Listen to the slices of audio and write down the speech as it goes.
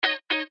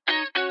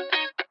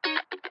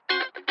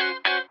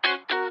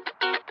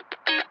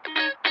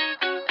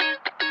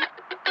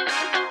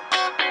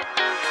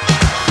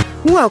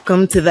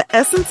Welcome to the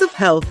Essence of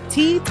Health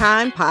Tea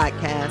Time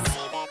Podcast.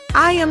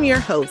 I am your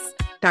host,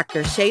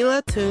 Dr.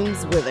 Shayla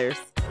Toombs Withers.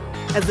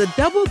 As a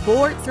double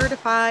board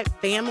certified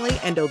family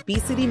and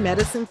obesity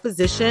medicine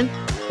physician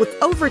with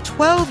over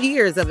 12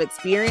 years of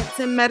experience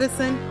in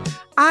medicine,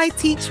 I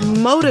teach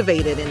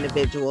motivated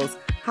individuals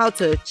how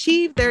to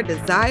achieve their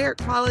desired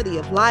quality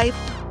of life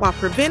while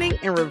preventing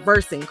and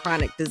reversing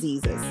chronic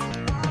diseases.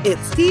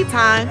 It's tea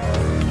time.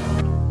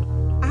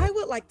 I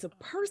would like to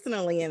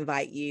personally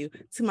invite you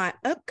to my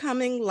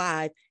upcoming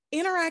live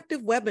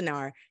interactive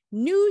webinar,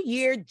 New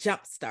Year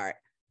Jumpstart,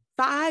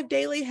 5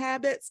 daily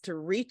habits to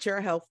reach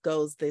your health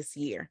goals this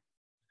year.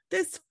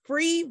 This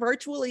free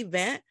virtual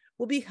event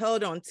will be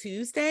held on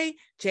Tuesday,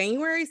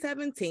 January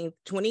 17th,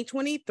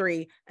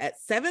 2023 at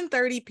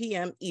 7:30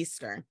 p.m.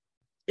 Eastern.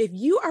 If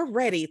you are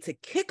ready to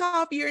kick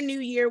off your new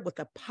year with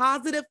a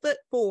positive foot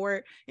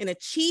forward in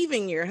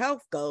achieving your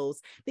health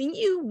goals, then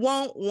you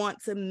won't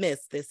want to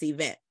miss this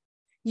event.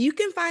 You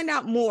can find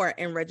out more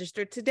and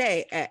register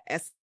today at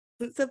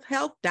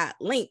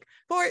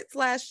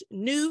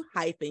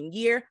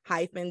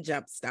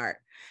essenceofhealth.link/new-year-jumpstart.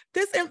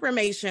 This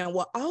information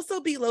will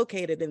also be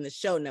located in the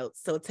show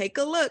notes, so take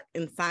a look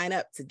and sign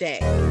up today.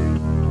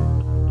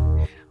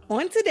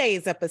 On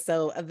today's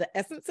episode of the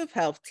Essence of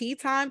Health Tea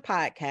Time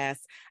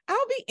Podcast,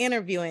 I'll be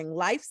interviewing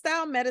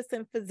lifestyle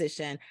medicine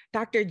physician,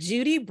 Dr.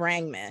 Judy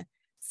Brangman.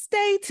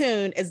 Stay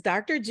tuned as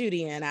Dr.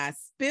 Judy and I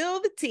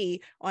spill the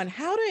tea on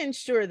how to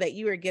ensure that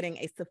you are getting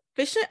a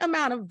sufficient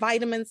amount of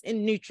vitamins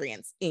and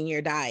nutrients in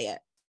your diet.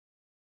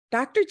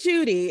 Dr.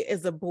 Judy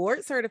is a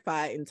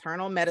board-certified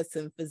internal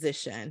medicine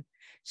physician.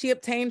 She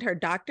obtained her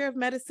Doctor of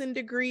Medicine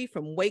degree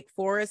from Wake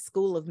Forest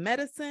School of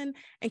Medicine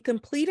and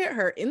completed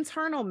her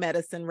internal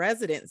medicine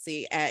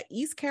residency at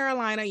East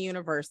Carolina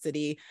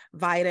University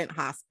Vidant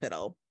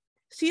Hospital.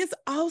 She is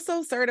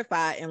also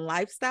certified in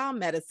lifestyle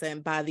medicine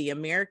by the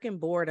American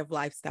Board of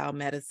Lifestyle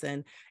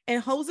Medicine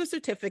and holds a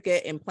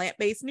certificate in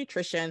plant-based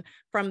nutrition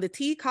from the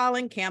T.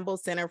 Colin Campbell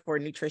Center for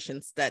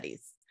Nutrition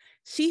Studies.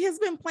 She has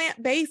been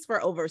plant-based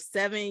for over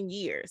 7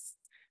 years.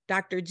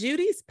 Dr.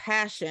 Judy's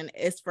passion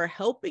is for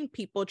helping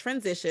people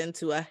transition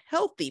to a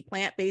healthy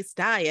plant-based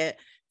diet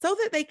so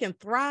that they can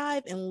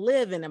thrive and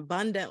live an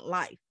abundant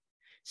life.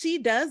 She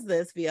does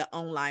this via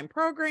online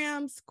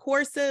programs,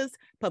 courses,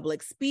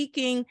 public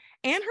speaking,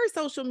 and her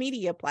social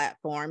media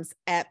platforms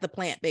at The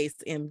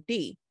Plant-Based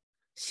MD.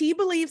 She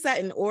believes that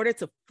in order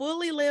to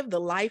fully live the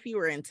life you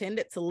were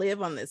intended to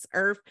live on this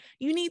earth,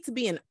 you need to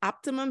be in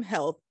optimum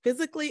health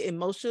physically,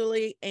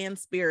 emotionally, and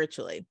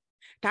spiritually.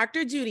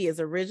 Dr. Judy is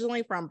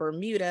originally from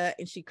Bermuda,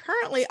 and she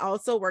currently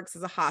also works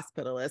as a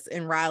hospitalist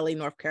in Raleigh,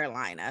 North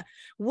Carolina.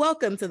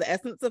 Welcome to the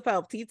Essence of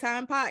Health Tea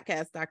Time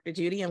Podcast, Dr.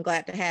 Judy. I'm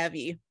glad to have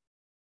you.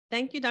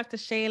 Thank you, Dr.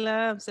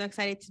 Shayla. I'm so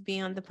excited to be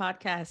on the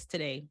podcast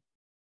today.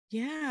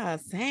 Yeah,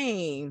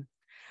 same.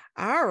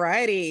 All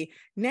righty.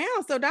 Now,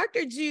 so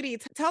Dr. Judy,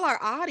 tell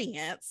our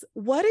audience,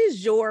 what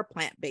is your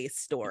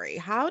plant-based story?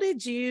 How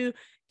did you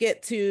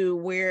get to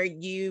where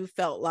you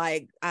felt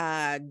like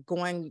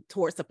going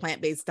towards a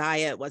plant-based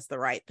diet was the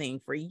right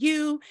thing for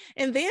you?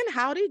 And then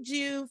how did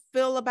you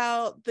feel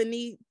about the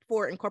need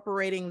for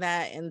incorporating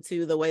that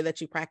into the way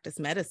that you practice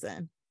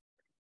medicine?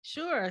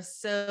 Sure.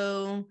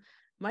 So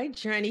my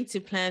journey to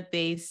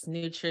plant-based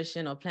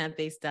nutrition or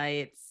plant-based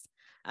diets,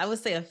 I would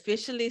say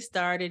officially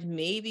started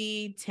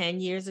maybe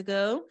 10 years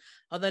ago.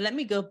 Although let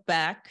me go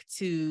back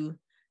to,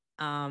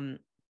 my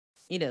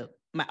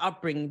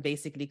upbringing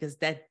basically, because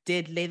that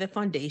did lay the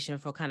foundation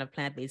for kind of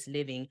plant-based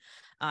living.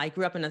 I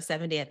grew up in a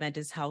Seventh-day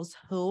Adventist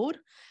household,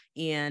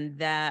 and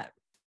that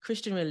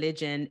Christian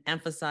religion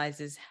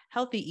emphasizes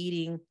healthy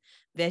eating,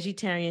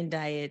 vegetarian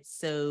diets.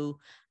 So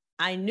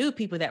I knew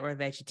people that were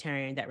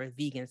vegetarian, that were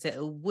vegan. So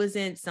it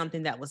wasn't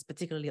something that was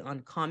particularly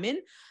uncommon,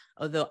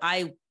 although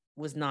I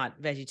was not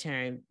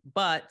vegetarian,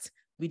 but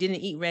we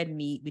didn't eat red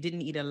meat. We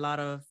didn't eat a lot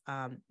of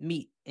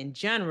meat in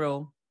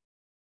general,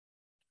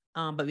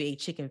 but we ate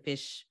chicken,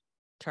 fish,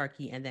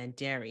 turkey, and then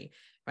dairy,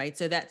 right?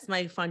 So that's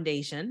my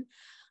foundation.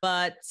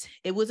 But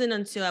it wasn't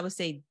until I would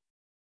say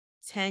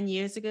 10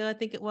 years ago, I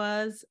think it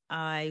was,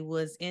 I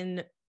was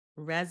in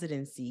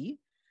residency,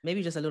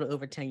 maybe just a little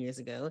over 10 years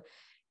ago.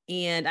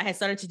 And I had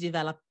started to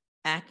develop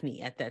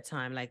acne at that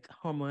time, like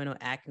hormonal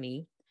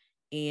acne,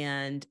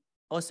 and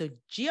also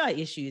GI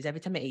issues. Every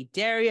time I ate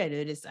dairy, I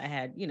noticed I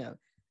had,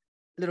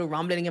 little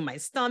rumbling in my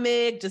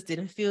stomach, just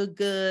didn't feel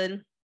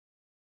good.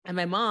 And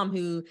my mom,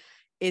 who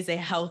is a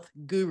health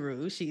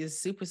guru, she is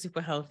super,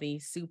 super healthy,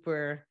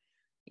 super,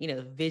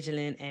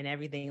 vigilant and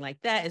everything like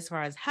that as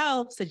far as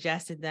health,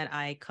 suggested that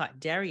I cut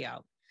dairy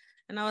out.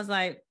 And I was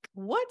like,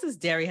 what does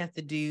dairy have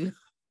to do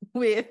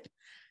with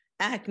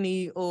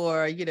acne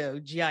or,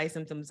 GI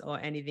symptoms or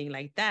anything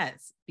like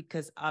that?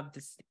 Because of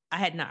this, I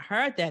had not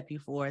heard that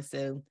before.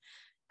 So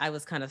I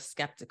was kind of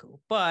skeptical,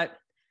 but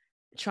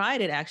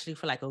tried it actually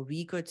for like a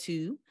week or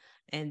two.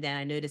 And then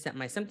I noticed that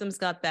my symptoms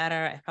got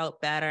better. I felt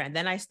better. And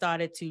then I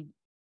started to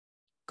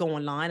go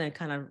online and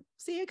kind of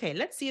see, okay,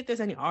 let's see if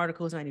there's any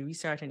articles or any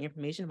research and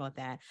information about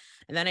that.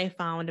 And then I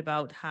found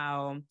about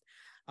how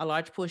a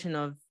large portion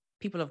of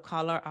people of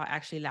color are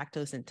actually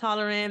lactose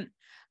intolerant,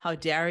 how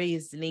dairy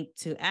is linked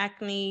to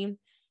acne.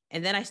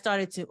 And then I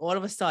started to, all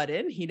of a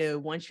sudden,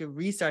 once you're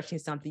researching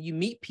something, you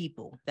meet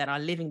people that are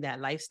living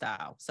that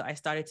lifestyle. So I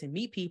started to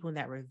meet people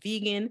that were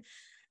vegan.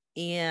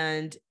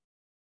 And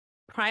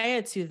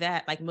prior to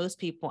that, like most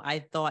people, I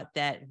thought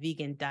that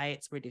vegan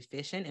diets were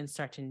deficient in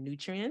certain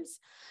nutrients.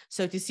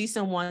 So to see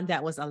someone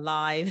that was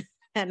alive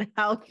and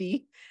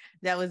healthy,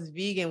 that was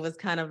vegan, was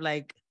kind of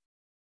like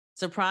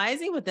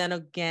surprising, but then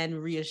again,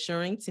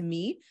 reassuring to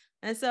me.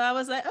 And so I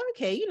was like,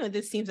 okay,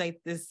 this seems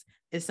like this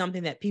is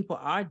something that people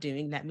are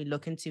doing. Let me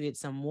look into it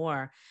some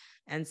more.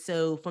 And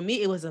so for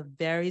me, it was a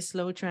very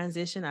slow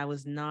transition. I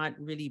was not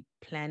really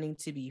planning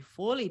to be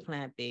fully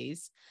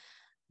plant-based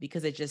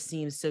because it just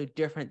seems so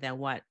different than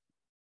what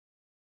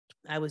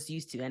I was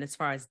used to. And as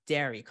far as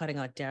dairy, cutting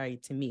out dairy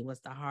to me was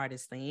the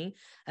hardest thing,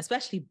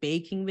 especially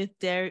baking with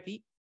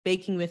dairy,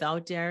 baking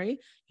without dairy,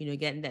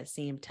 getting that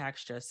same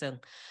texture. So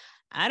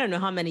I don't know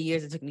how many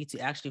years it took me to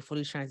actually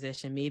fully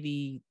transition,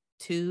 maybe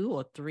 2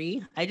 or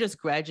 3. I just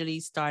gradually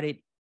started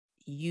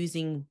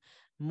using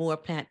more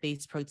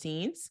plant-based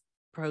proteins,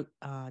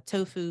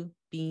 tofu,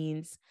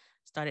 beans,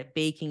 started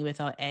baking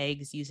without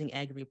eggs, using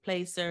egg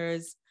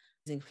replacers,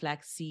 using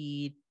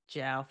flaxseed,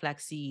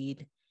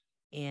 flaxseed,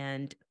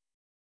 and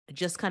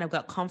just kind of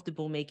got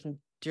comfortable making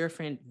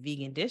different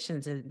vegan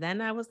dishes. And then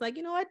I was like,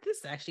 you know what,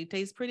 this actually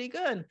tastes pretty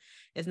good.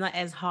 It's not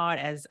as hard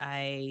as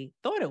I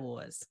thought it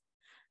was.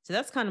 So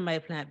that's kind of my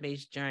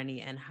plant-based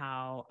journey and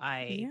how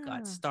I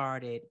got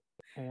started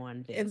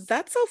on this. And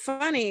that's so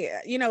funny.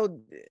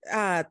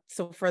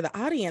 So for the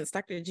audience,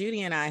 Dr.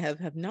 Judy and I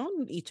have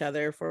known each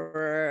other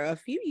for a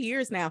few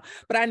years now,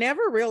 but I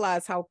never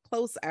realized how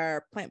close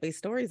our plant-based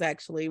stories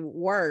actually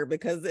were,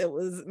 because it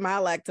was my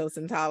lactose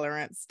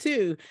intolerance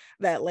too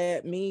that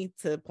led me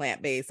to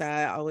plant-based.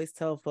 I always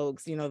tell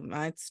folks,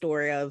 my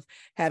story of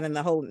having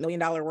the whole $1 million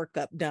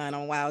workup done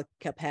on why I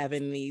kept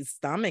having these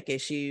stomach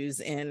issues,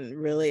 and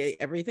really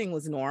everything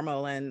was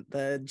normal. And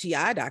the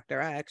GI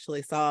doctor I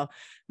actually saw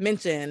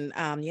mentioned,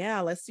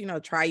 let's,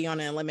 try you on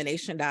an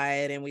elimination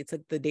diet. And we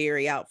took the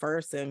dairy out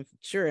first, and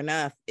sure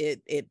enough,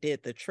 it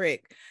did the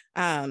trick.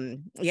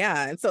 And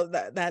so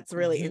that's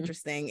really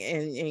interesting.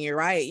 And you're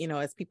right,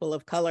 as people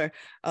of color,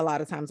 a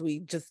lot of times we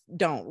just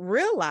don't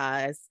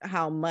realize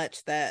how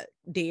much that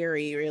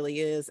dairy really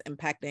is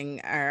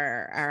impacting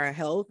our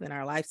health and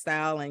our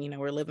lifestyle. And,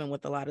 we're living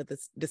with a lot of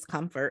this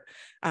discomfort,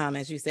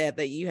 as you said,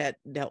 that you had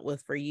dealt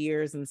with for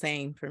years, and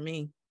same for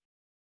me.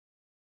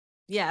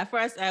 Yeah, at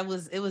first it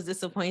was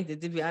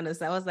disappointed, to be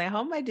honest. I was like, how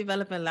am I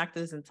developing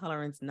lactose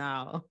intolerance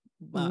now?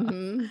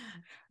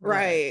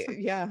 Right.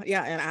 Yeah.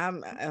 And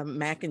I'm a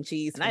mac and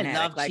cheese and I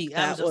fanatic. love Like cheese. I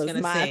was that just was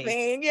gonna my say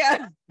thing.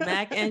 Yeah.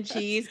 mac and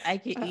cheese. I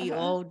could eat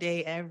all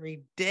day,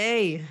 every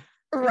day.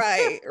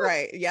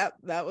 Right. Yep,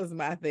 that was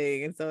my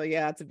thing. And so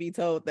to be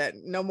told that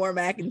no more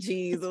mac and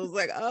cheese, it was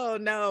like, oh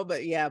no.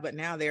 But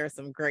now there are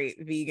some great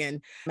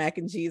vegan mac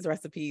and cheese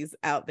recipes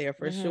out there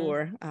for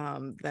sure,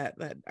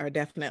 that are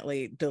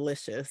definitely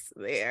delicious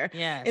there.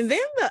 Yes. And then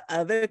the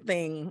other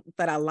thing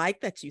that I like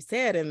that you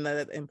said, and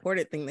the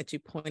important thing that you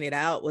pointed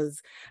out,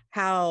 was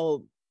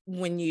how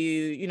when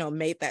you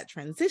made that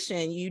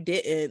transition, you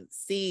didn't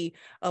see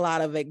a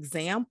lot of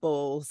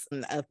examples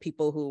of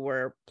people who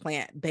were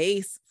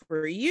plant-based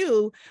for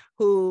you,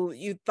 who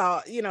you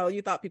thought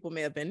people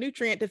may have been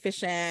nutrient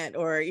deficient,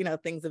 or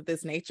things of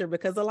this nature,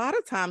 because a lot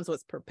of times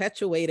what's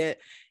perpetuated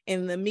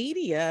in the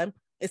media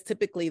is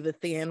typically the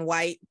thin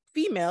white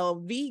female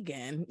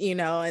vegan,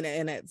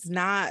 and it's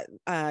not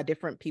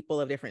different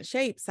people of different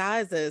shapes,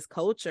 sizes,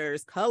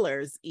 cultures,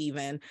 colors,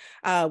 even,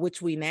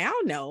 which we now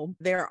know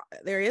there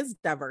is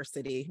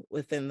diversity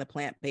within the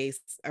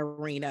plant-based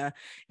arena.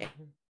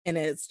 And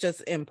it's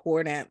just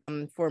important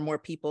for more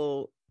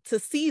people to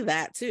see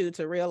that too,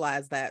 to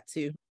realize that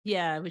too.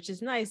 Yeah, which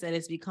is nice. And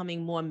it's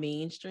becoming more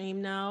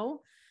mainstream now.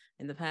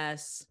 In the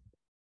past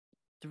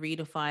 3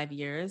 to 5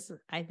 years,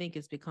 I think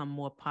it's become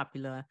more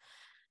popular,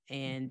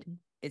 and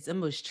it's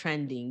almost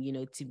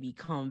trending, to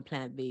become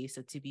plant-based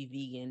or to be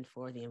vegan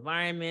for the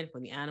environment, for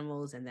the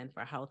animals, and then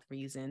for health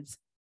reasons.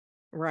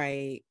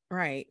 Right,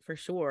 for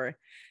sure.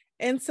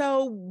 And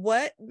so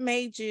what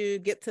made you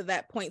get to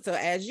that point? So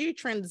as you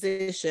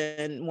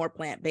transition more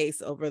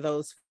plant-based over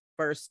those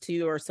first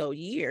 2 or so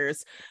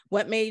years,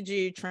 what made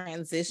you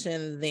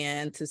transition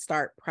then to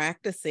start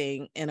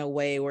practicing in a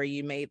way where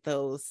you made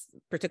those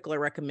particular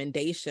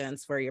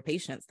recommendations for your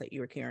patients that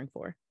you were caring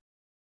for?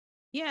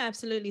 Yeah,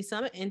 absolutely. So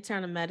I'm an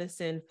internal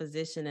medicine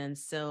physician, and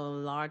so a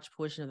large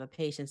portion of the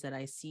patients that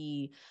I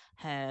see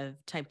have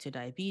type 2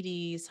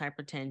 diabetes,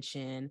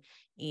 hypertension.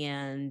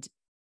 And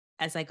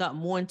as I got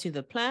more into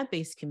the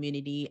plant-based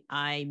community,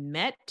 I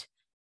met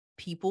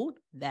people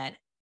that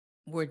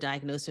were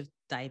diagnosed with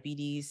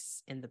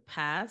diabetes in the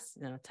past,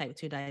 type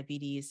 2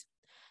 diabetes,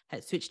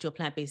 had switched to a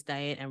plant-based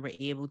diet and were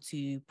able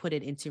to put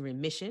it into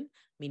remission,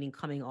 meaning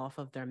coming off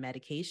of their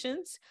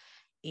medications.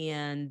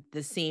 And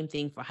the same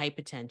thing for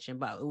hypertension.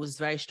 But it was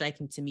very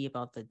striking to me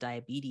about the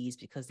diabetes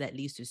because that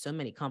leads to so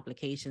many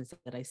complications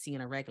that I see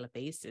on a regular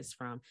basis,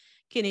 from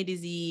kidney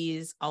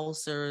disease,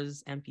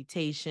 ulcers,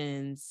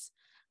 amputations,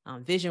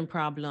 vision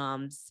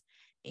problems.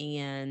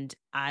 And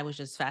I was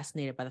just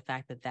fascinated by the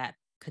fact that that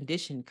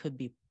condition could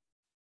be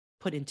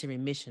put into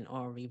remission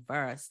or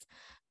reversed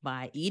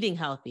by eating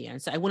healthier.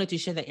 And so I wanted to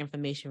share that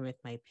information with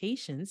my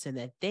patients so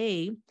that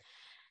they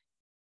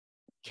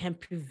can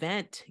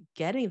prevent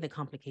getting the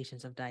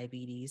complications of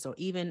diabetes, or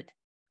even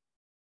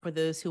for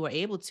those who are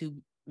able to,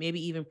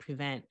 maybe even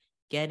prevent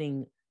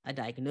getting a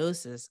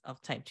diagnosis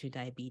of type 2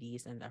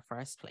 diabetes in the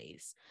first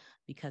place.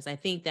 Because I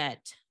think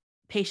that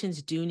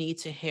patients do need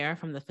to hear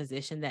from the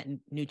physician that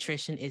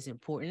nutrition is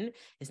important.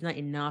 It's not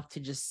enough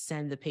to just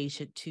send the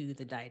patient to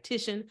the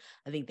dietitian.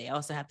 I think they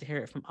also have to hear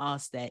it from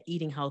us that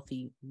eating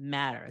healthy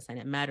matters, and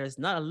it matters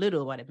not a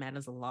little, but it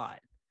matters a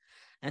lot.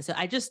 And so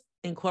I just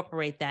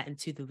incorporate that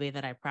into the way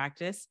that I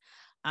practice.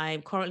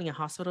 I'm currently a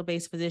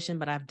hospital-based physician,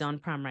 but I've done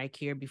primary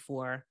care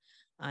before.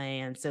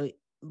 And so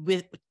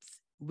with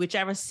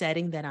whichever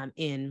setting that I'm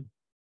in,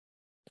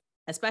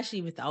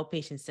 especially with the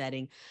outpatient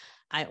setting,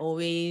 I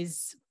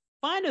always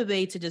find a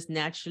way to just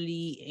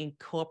naturally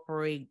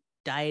incorporate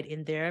diet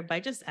in there by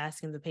just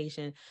asking the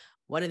patient,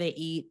 what do they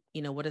eat?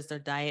 What does their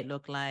diet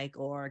look like?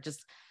 Or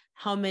just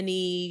how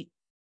many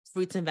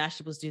fruits and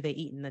vegetables do they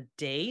eat in a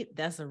day?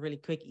 That's a really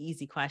quick,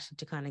 easy question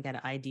to kind of get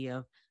an idea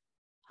of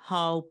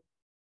how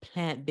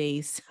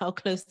plant-based, how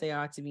close they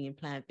are to being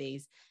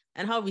plant-based,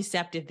 and how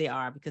receptive they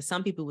are. Because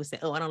some people would say,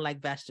 oh, I don't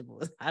like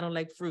vegetables, I don't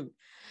like fruit.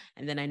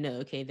 And then I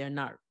know, okay, they're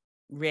not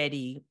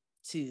ready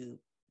to,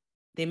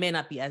 they may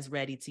not be as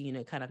ready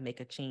to, kind of make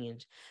a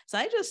change. So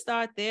I just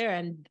start there.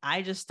 And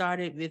I just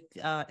started with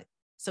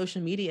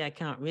social media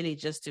account, really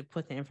just to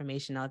put the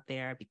information out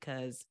there,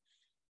 because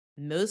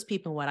most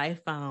people, what I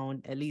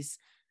found, at least,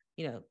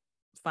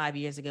 5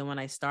 years ago when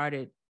I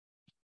started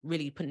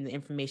really putting the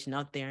information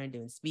out there and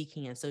doing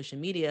speaking and social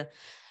media,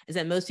 is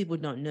that most people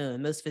don't know.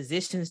 Most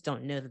physicians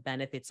don't know the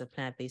benefits of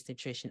plant-based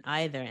nutrition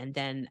either. And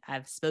then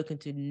I've spoken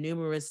to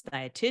numerous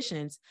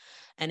dietitians,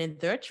 and in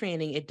their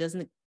training, it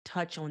doesn't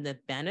touch on the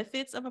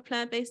benefits of a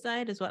plant-based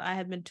diet, is what I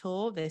have been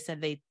told. They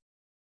said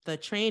the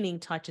training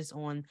touches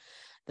on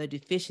the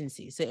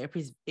deficiency. So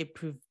it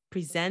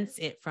presents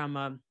it from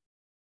a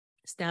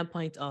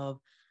standpoint of,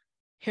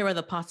 here are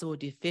the possible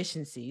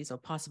deficiencies or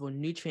possible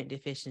nutrient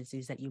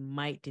deficiencies that you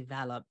might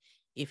develop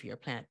if you're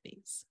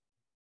plant-based.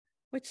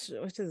 Which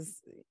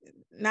is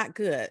not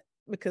good,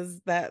 because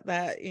that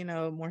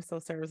more so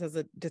serves as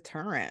a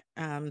deterrent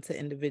to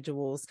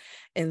individuals,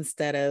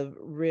 instead of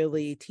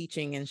really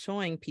teaching and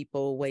showing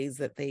people ways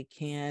that they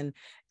can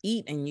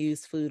eat and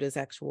use food as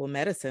actual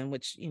medicine,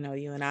 which you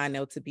and I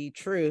know to be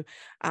true.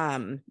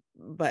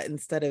 But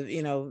instead of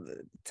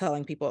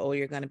telling people, oh,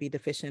 you're going to be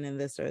deficient in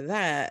this or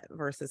that,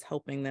 versus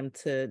helping them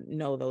to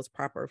know those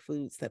proper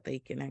foods that they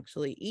can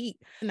actually eat,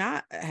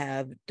 not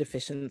have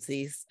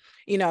deficiencies.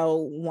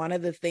 One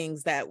of the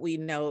things that we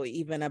know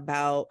even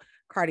about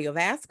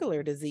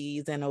cardiovascular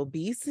disease and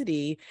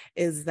obesity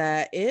is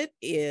that it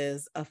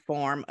is a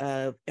form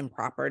of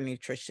improper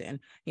nutrition.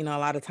 A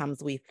lot of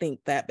times we think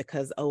that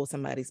because, oh,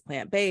 somebody's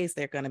plant-based,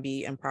 they're going to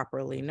be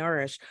improperly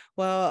nourished.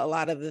 Well, a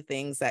lot of the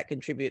things that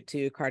contribute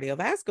to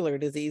cardiovascular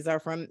disease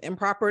are from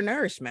improper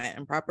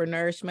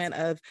nourishment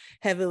of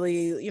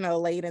heavily,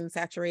 laden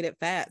saturated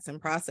fats and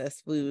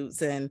processed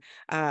foods and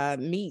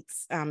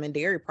meats and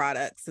dairy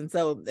products. And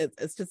so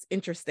it's just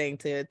interesting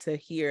to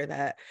hear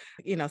that,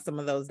 some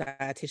of those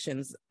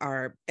dietitians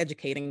are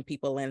educating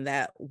people in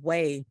that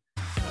way.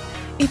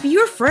 If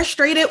you're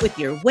frustrated with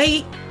your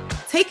weight,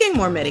 taking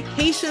more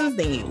medications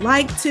than you'd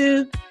like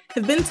to,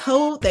 have been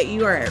told that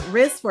you are at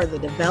risk for the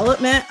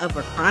development of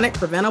a chronic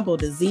preventable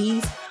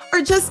disease,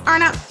 or just are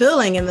not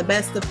feeling in the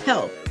best of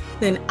health,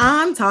 then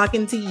I'm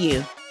talking to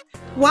you.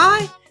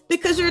 Why?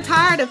 Because you're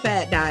tired of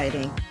fad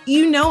dieting.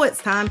 You know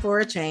it's time for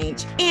a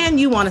change,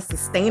 and you want a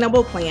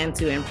sustainable plan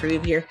to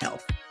improve your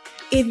health.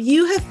 If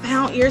you have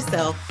found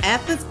yourself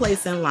at this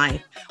place in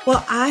life,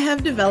 well, I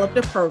have developed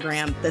a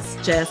program that's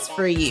just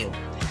for you.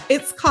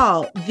 It's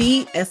called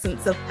The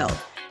Essence of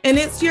Health, and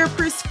it's your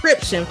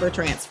prescription for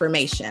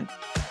transformation.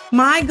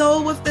 My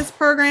goal with this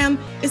program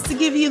is to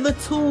give you the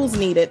tools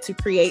needed to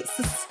create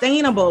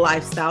sustainable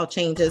lifestyle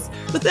changes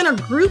within a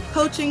group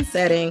coaching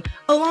setting,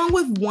 along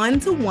with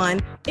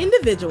one-to-one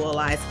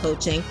individualized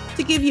coaching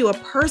to give you a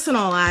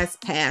personalized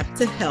path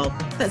to health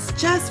that's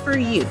just for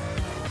you.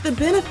 The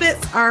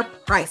benefits are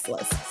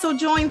priceless, so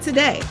join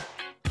today.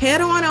 Head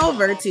on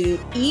over to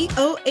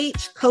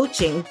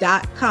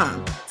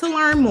eohcoaching.com to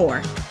learn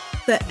more.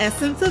 The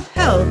essence of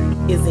health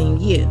is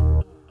in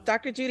you.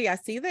 Dr. Judy, I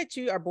see that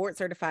you are board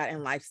certified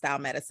in lifestyle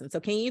medicine.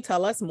 So can you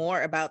tell us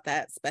more about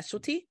that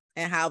specialty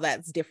and how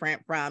that's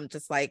different from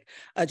just like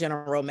a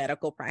general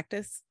medical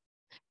practice?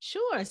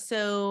 Sure.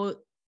 So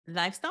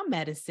lifestyle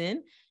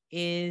medicine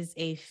is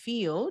a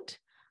field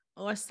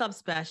or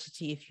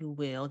subspecialty, if you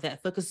will,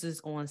 that focuses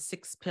on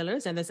 6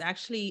 pillars. And there's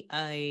actually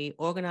a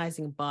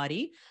organizing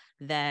body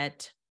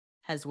that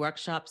has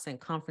workshops and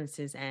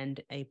conferences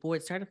and a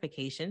board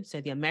certification.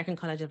 So the American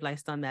College of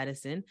Lifestyle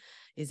Medicine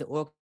is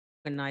the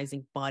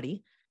organizing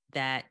body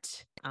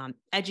that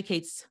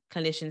educates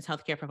clinicians,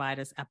 healthcare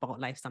providers about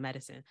lifestyle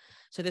medicine.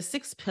 So there's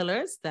 6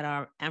 pillars that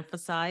are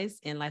emphasized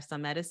in lifestyle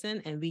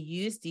medicine, and we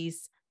use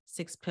these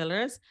 6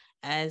 pillars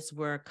as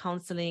we're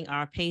counseling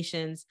our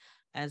patients,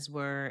 as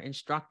we're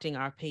instructing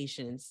our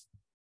patients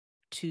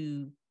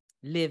to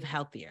live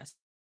healthier.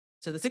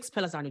 So the 6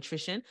 pillars are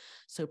nutrition,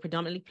 so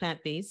predominantly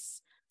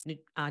plant-based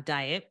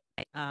diet,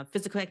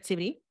 physical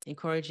activity,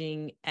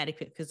 encouraging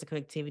adequate physical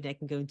activity. I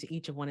can go into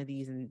each of one of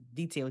these in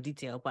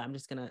detail, but I'm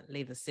just going to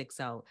lay the 6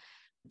 out.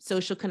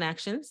 Social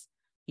connections,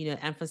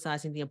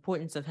 emphasizing the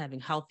importance of having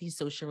healthy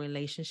social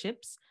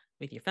relationships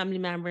with your family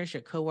members,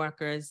 your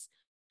coworkers,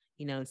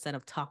 instead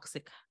of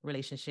toxic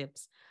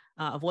relationships.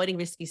 Avoiding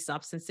risky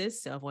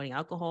substances, so avoiding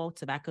alcohol,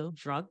 tobacco,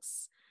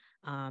 drugs.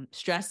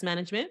 Stress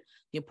management,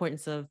 the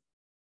importance of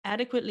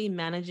adequately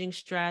managing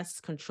stress,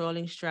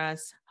 controlling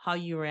stress, how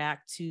you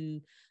react to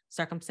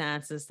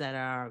circumstances that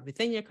are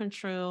within your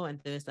control and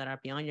those that are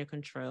beyond your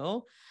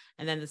control.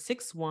 And then the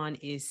 6th one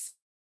is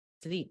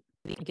sleep,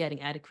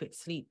 getting adequate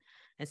sleep.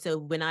 And so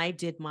when I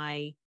did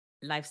my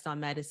lifestyle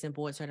medicine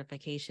board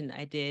certification,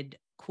 I did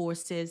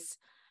courses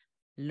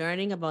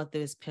learning about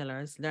those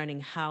pillars,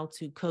 learning how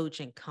to coach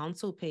and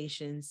counsel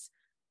patients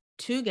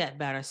to get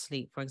better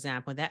sleep, for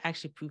example. That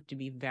actually proved to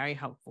be very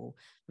helpful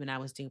when I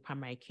was doing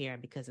primary care,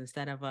 because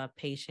instead of a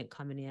patient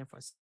coming in for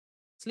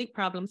sleep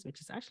problems, which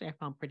is actually I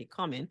found pretty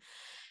common,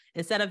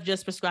 instead of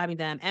just prescribing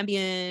them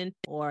Ambien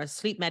or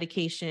sleep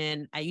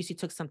medication, I usually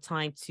took some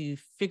time to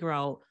figure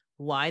out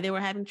why they were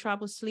having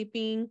trouble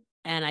sleeping,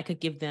 and I could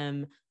give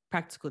them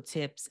practical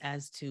tips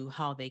as to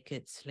how they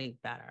could sleep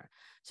better.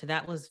 So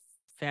that was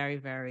very,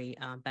 very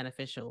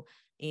beneficial.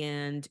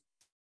 And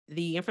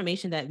the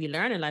information that we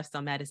learn in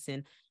lifestyle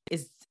medicine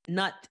is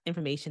not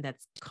information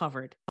that's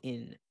covered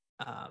in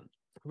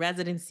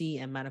residency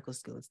and medical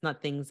school. It's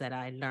not things that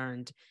I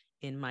learned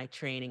in my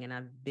training, and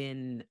I've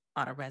been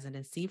out of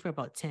residency for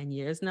about 10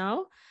 years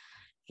now.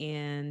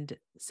 And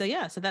so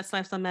that's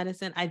lifestyle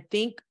medicine. I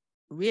think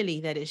really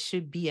that it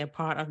should be a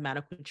part of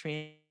medical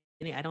training.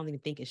 I don't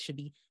even think it should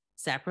be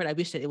separate. I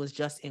wish that it was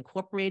just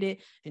incorporated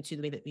into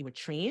the way that we were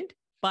trained.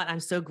 But I'm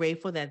so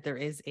grateful that there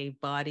is a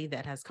body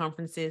that has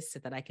conferences so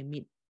that I can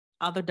meet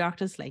other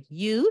doctors like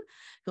you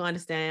who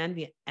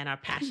understand and are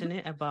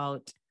passionate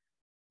about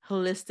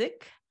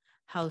holistic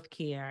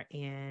healthcare.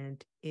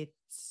 And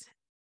it's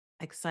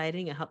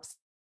exciting. It helps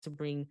to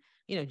bring,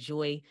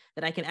 joy,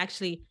 that I can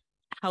actually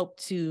help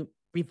to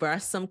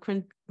reverse some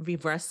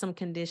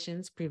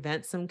conditions,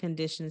 prevent some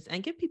conditions,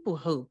 and give people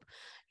hope.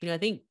 I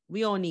think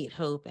we all need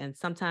hope. And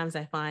sometimes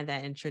I find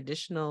that in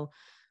traditional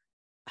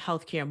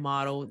healthcare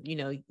model,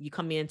 you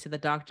come into the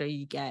doctor,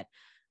 you get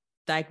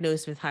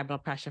diagnosed with high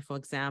blood pressure, for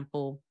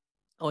example,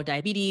 or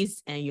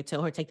diabetes, and you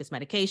tell her, take this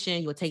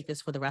medication, you'll take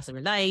this for the rest of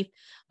your life,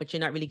 but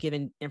you're not really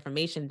given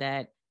information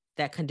that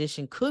that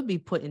condition could be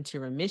put into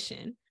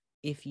remission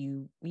if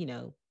you,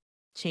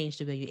 change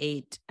the way you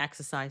ate,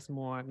 exercise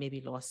more,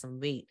 maybe lost some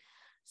weight.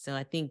 So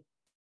I think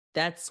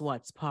that's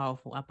what's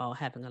powerful about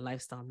having a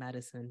lifestyle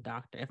medicine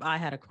doctor. If I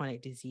had a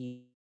chronic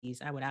disease,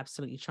 I would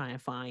absolutely try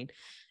and find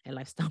a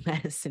lifestyle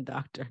medicine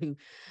doctor who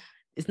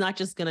is not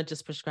just going to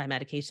just prescribe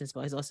medications,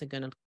 but is also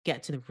going to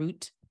get to the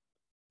root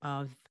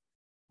of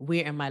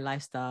where in my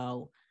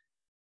lifestyle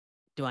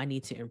do I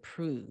need to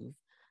improve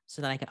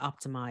so that I can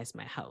optimize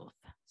my health,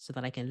 so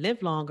that I can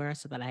live longer,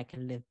 so that I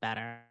can live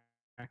better.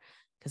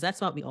 Because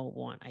that's what we all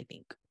want, I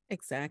think.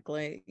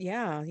 Exactly.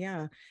 Yeah.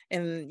 Yeah.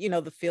 And,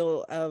 the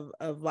field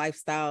of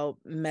lifestyle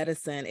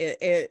medicine,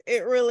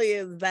 it really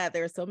is that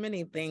there are so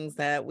many things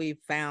that we've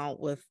found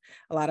with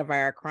a lot of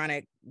our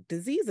chronic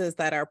diseases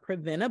that are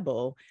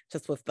preventable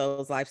just with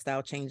those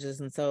lifestyle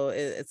changes. And so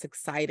it's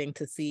exciting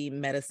to see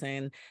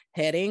medicine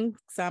heading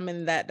some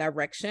in that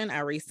direction. I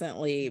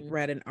recently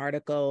read an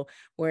article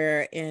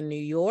where in New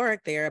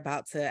York, they're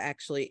about to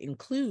actually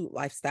include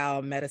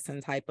lifestyle medicine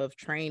type of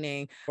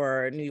training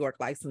for New York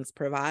licensed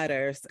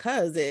providers,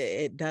 because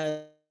it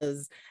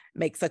does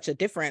make such a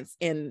difference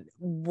in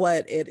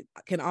what it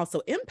can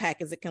also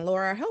impact, is it can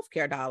lower our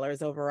healthcare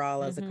dollars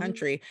overall as a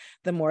country,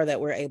 the more that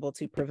we're able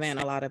to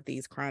prevent a lot of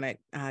these chronic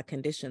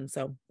conditions.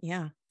 So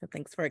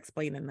thanks for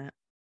explaining that.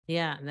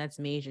 Yeah, and that's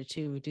major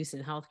too,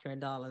 reducing healthcare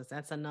dollars.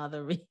 That's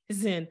another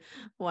reason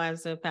why I'm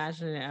so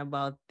passionate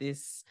about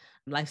this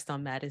lifestyle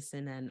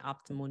medicine and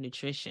optimal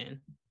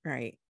nutrition.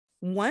 Right.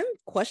 One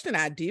question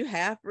I do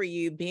have for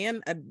you,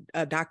 being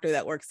a doctor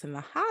that works in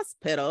the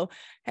hospital,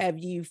 have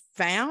you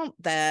found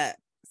that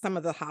some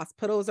of the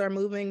hospitals are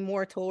moving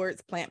more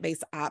towards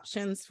plant-based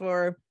options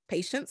for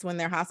patients when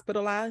they're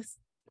hospitalized?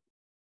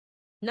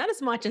 Not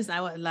as much as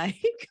I would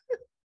like.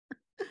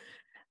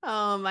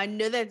 I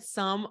know that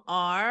some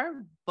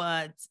are,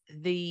 but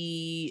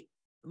we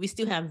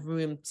still have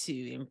room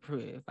to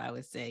improve, I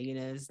would say.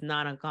 It's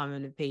not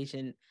uncommon a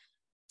patient,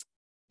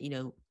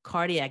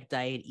 cardiac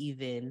diet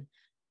even,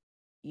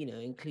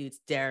 includes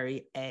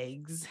dairy,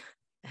 eggs,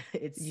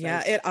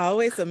 It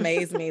always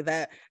amazed me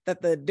that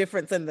the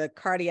difference in the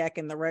cardiac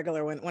and the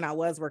regular when I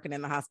was working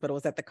in the hospital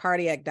was that the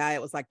cardiac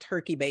diet was like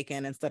turkey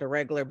bacon instead of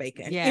regular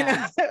bacon.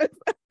 Yeah.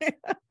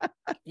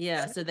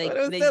 Yeah. So but it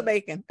was still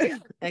bacon.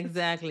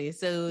 Exactly.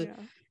 So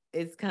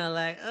it's kind of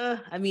like,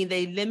 I mean,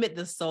 they limit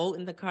the salt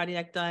in the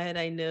cardiac diet,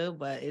 I know,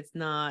 but it's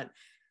not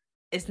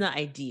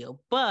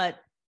ideal. But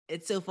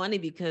it's so funny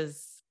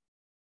because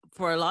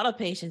for a lot of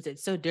patients,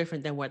 it's so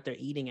different than what they're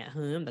eating at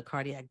home, the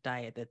cardiac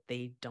diet, that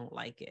they don't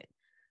like it.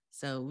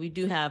 So we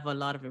do have a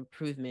lot of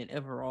improvement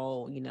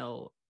overall,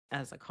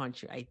 as a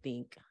country, I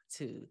think,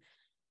 to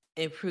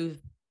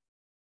improve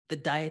the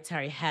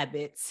dietary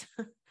habits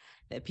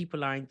that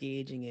people are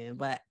engaging in.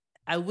 But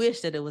I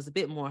wish that it was a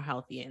bit more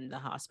healthy in the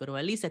hospital,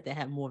 at least that they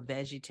have more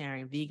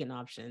vegetarian, vegan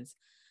options.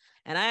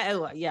 And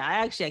I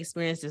actually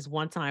experienced this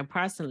one time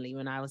personally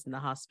when I was in the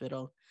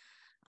hospital.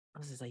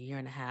 This is a year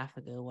and a half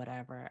ago,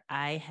 whatever.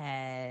 I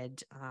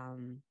had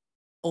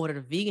ordered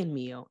a vegan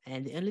meal,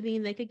 and the only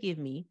thing they could give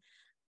me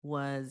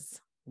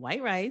was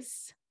white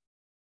rice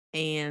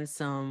and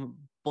some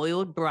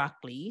boiled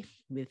broccoli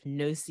with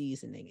no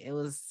seasoning. It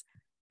was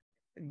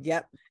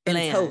bland.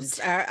 And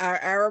toast.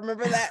 I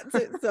remember that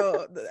too.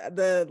 So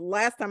the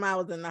last time I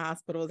was in the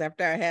hospital was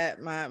after I had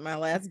my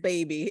last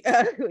baby.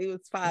 He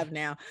was 5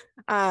 now.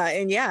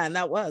 And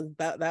that was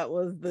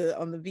the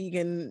on the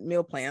vegan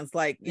meal plans,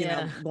 like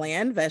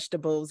bland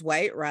vegetables,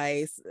 white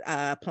rice,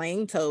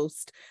 plain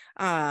toast,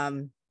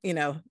 and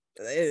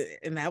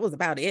that was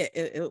about it.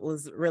 It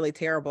was really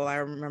terrible. I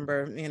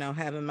remember,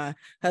 having my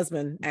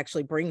husband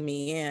actually bring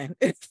me in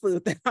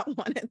food that I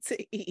wanted to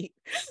eat.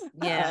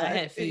 I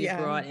had food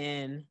brought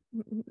in,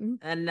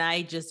 and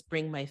I just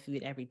bring my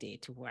food every day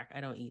to work.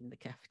 I don't eat in the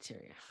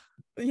cafeteria.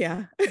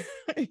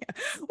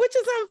 Which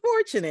is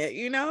unfortunate,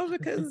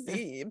 because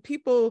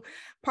people,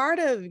 part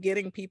of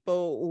getting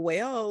people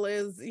well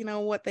is,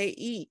 what they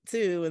eat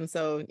too. And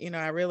so,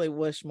 I really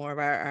wish more of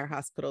our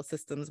hospital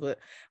systems would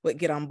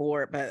get on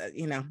board. But,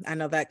 I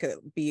know that could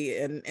be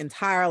an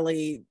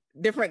entirely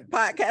different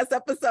podcast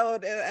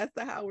episode as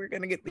to how we're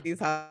going to get these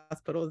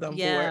hospitals on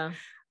board.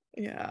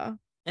 Yeah.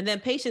 And then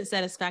patient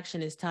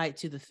satisfaction is tied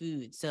to the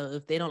food. So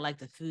if they don't like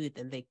the food,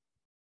 then they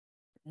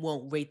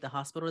won't rate the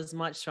hospital as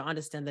much. So I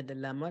understand the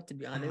dilemma, to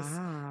be honest,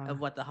 of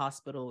what the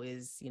hospital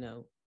is,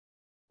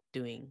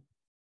 doing.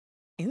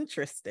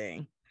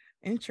 Interesting.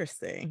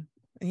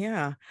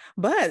 Yeah.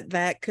 But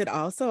that could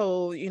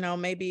also,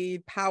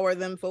 maybe power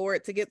them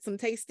forward to get some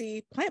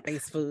tasty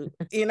plant-based food,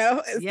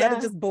 instead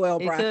of just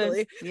boiled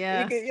broccoli.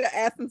 Yeah. You could,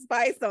 add some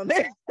spice on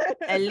there.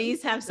 At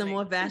least have some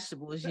more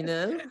vegetables,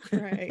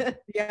 Right.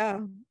 Yeah.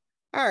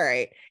 All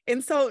right.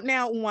 And so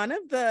now one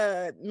of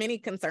the many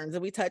concerns,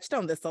 and we touched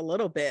on this a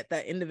little bit,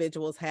 that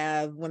individuals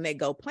have when they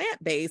go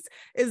plant-based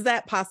is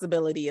that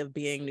possibility of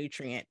being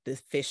nutrient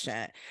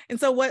deficient. And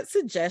so what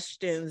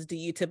suggestions do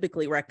you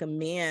typically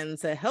recommend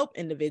to help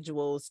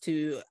individuals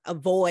to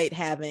avoid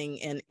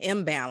having an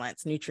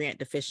imbalanced nutrient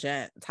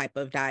deficient type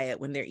of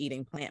diet when they're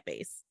eating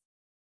plant-based?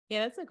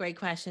 Yeah, that's a great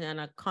question and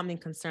a common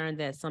concern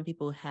that some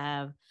people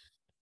have.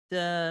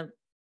 The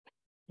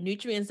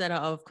nutrients that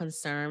are of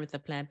concern with the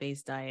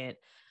plant-based diet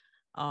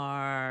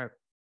are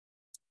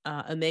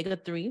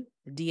omega-3,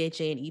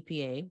 DHA and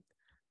EPA,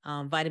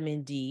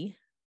 vitamin D,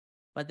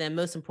 but then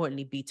most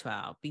importantly,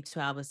 B12.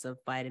 B12 is a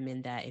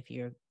vitamin that if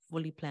you're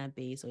fully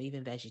plant-based or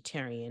even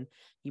vegetarian,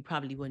 you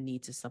probably will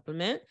need to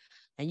supplement.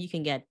 And you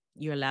can get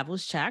your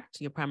levels checked.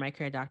 Your primary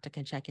care doctor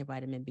can check your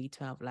vitamin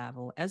B12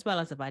 level as well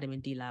as a vitamin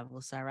D level.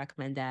 So I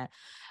recommend that.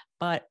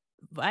 But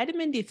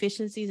vitamin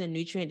deficiencies and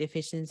nutrient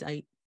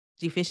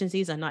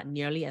deficiencies are not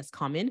nearly as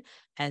common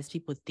as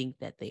people think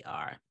that they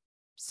are.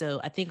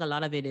 So I think a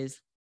lot of it is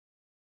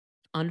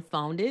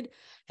unfounded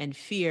and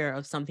fear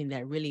of something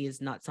that really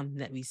is not something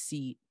that we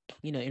see,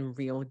 in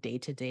real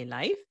day-to-day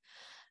life.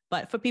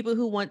 But for people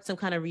who want some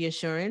kind of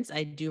reassurance,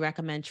 I do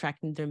recommend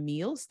tracking their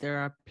meals. There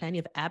are plenty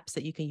of apps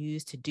that you can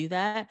use to do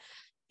that.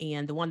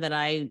 And the one that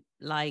I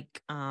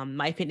like,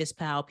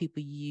 MyFitnessPal,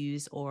 people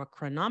use, or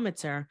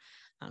Chronometer.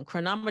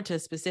 Chronometer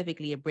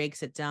specifically, it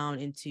breaks it down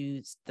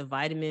into the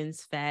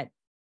vitamins, fat,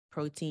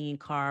 protein,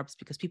 carbs,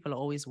 because people are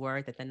always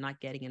worried that they're not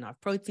getting enough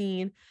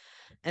protein.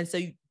 And so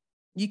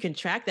you can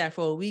track that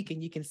for a week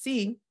and you can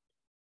see,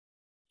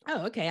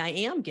 oh, okay, I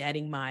am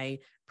getting my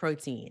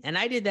protein. And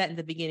I did that in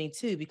the beginning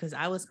too, because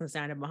I was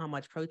concerned about how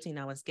much protein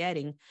I was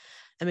getting.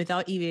 And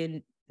without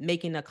even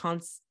making a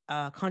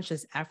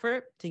conscious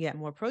effort to get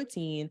more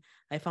protein,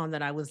 I found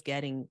that I was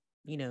getting,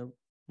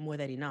 more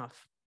than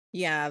enough.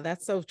 Yeah,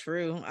 that's so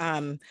true.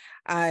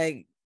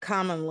 I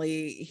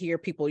commonly hear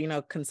people,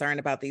 concerned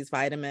about these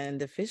vitamin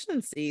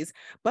deficiencies,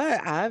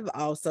 but I've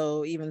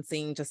also even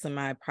seen just in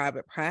my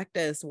private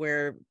practice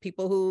where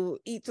people who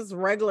eat just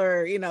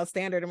regular,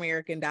 standard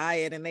American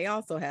diet, and they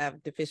also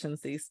have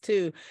deficiencies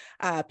too.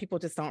 People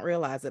just don't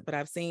realize it, but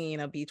I've seen,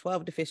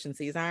 B12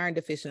 deficiencies, iron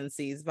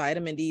deficiencies,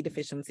 vitamin D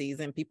deficiencies,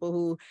 and people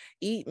who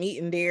eat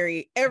meat and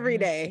dairy every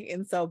day.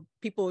 And so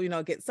people,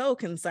 get so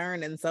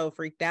concerned and so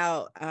freaked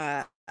out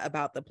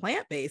about the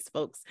plant-based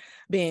folks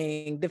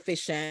being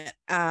deficient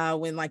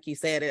when, like you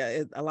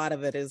said, a lot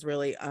of it is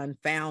really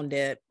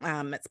unfounded,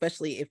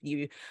 especially if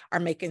you are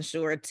making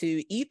sure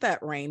to eat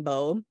that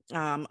rainbow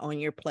on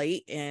your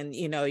plate, and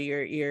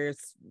you're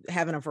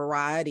having a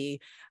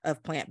variety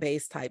of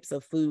plant-based types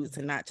of foods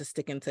and not just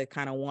sticking to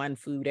kind of one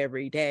food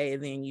every day.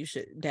 Then you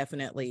should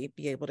definitely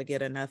be able to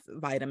get enough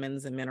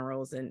vitamins and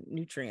minerals and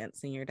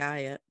nutrients in your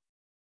diet.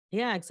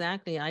 Yeah,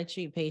 exactly. I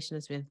treat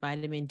patients with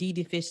vitamin D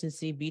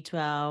deficiency,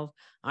 B12,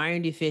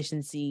 iron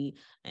deficiency,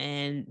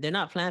 and they're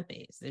not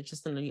plant-based. They're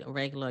just on a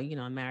regular,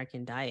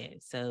 American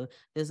diet. So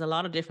there's a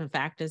lot of different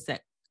factors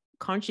that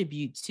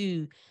contribute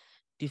to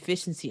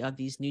deficiency of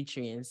these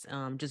nutrients.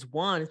 Just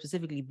one,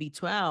 specifically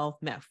B12,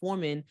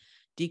 metformin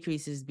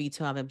decreases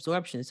B12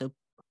 absorption. So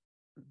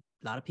a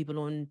lot of people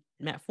on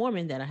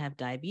metformin that have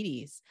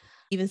diabetes.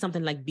 Even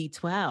something like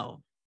B12,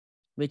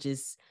 which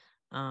is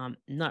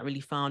not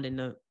really found in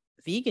the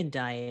vegan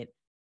diet,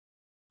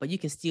 but you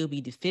can still be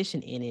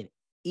deficient in it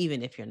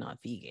even if you're not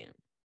vegan.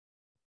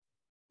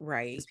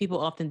 Right. Because people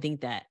often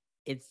think that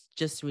it's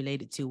just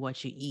related to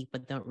what you eat,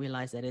 but don't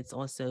realize that it's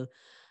also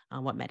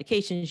what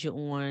medications you're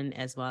on,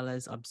 as well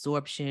as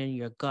absorption,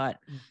 your gut,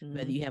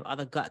 whether you have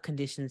other gut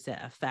conditions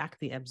that affect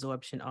the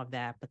absorption of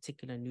that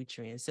particular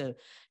nutrient. So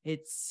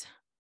it's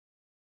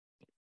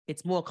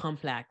more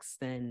complex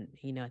than,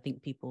 I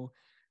think people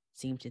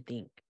seem to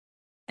think.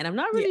 And I'm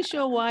not really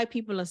sure why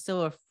people are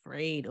so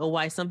afraid, or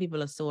why some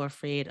people are so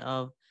afraid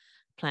of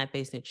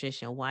plant-based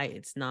nutrition, why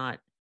it's not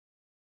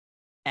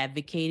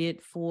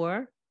advocated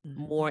for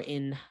more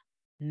in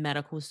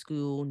medical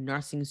school,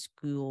 nursing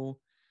school,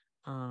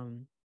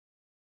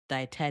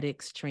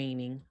 dietetics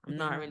training. I'm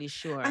not really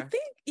sure. I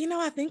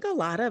think a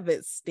lot of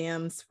it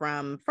stems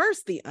from,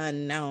 first, the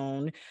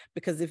unknown,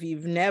 because if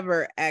you've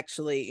never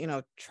actually,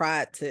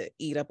 tried to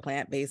eat a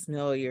plant-based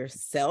meal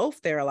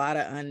yourself, there are a lot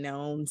of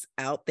unknowns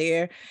out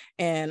there.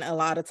 And a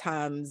lot of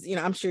times,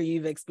 I'm sure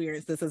you've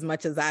experienced this as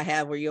much as I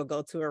have, where you'll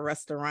go to a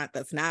restaurant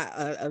that's not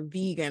a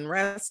vegan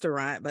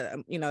restaurant, but,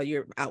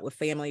 you're out with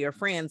family or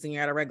friends and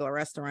you're at a regular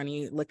restaurant and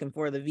you're looking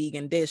for the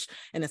vegan dish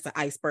and it's an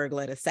iceberg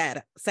lettuce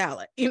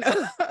salad,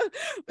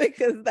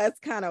 because that's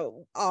kind of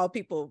all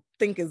people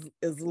think is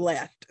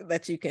left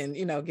that you can,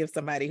 give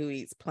somebody who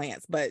eats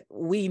plants. But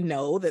we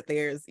know that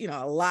there's,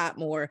 a lot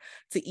more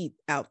to eat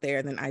out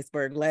there than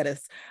iceberg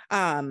lettuce.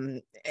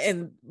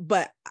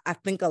 But I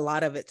think a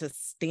lot of it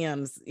just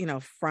stems,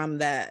 from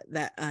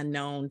that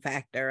unknown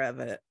factor of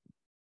it.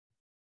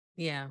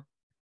 Yeah,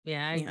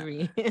 I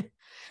agree.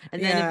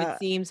 And then if it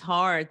seems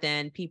hard,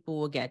 then people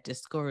will get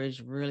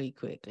discouraged really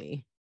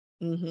quickly.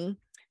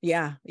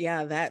 Yeah,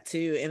 that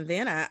too. And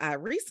then I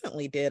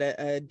recently did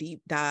a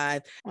deep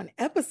dive on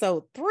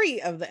episode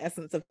 3 of the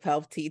Essence of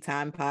Health Tea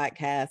Time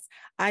podcast.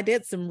 I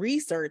did some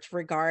research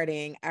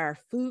regarding our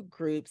food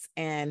groups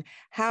and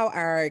how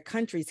our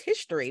country's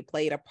history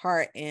played a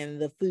part in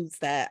the foods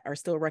that are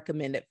still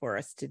recommended for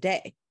us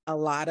today. A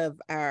lot of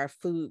our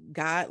food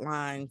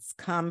guidelines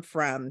come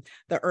from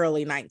the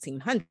early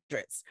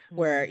 1900s,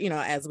 where,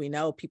 as we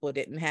know, people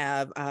didn't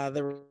have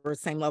the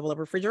same level of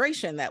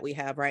refrigeration that we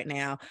have right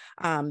now.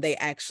 They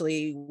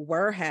actually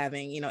were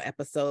having,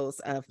 episodes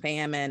of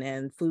famine,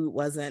 and food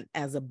wasn't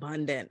as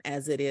abundant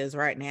as it is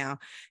right now.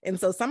 And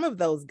so some of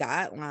those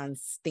guidelines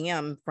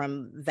stem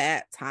from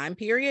that time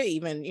period,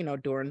 even,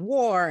 during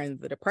war and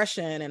the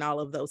Depression and all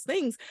of those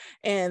things.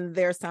 And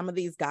there's some of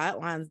these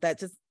guidelines that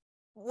just,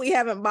 we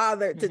haven't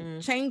bothered to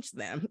change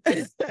them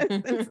since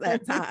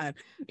that time.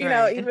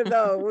 Even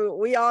though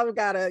we all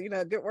got a,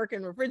 good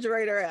working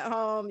refrigerator at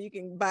home, you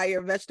can buy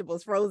your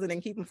vegetables frozen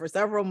and keep them for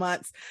several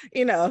months,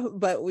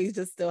 but we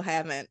just still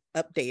haven't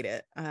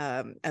updated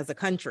as a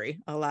country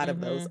a lot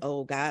of those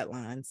old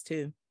guidelines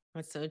too.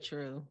 That's so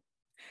true.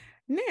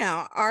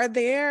 Now, are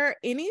there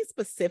any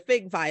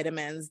specific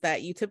vitamins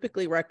that you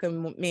typically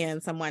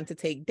recommend someone to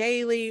take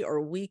daily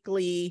or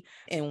weekly,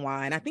 and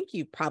why? And I think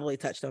you probably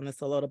touched on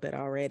this a little bit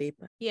already.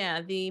 But...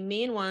 Yeah, the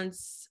main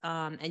ones,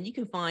 and you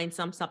can find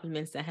some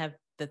supplements that have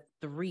the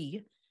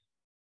 3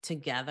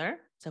 together.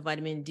 So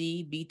vitamin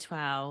D,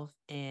 B12,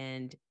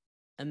 and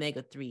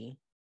omega-3,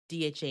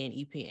 DHA, and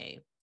EPA.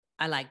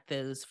 I like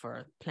those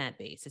for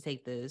plant-based, to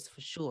take those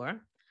for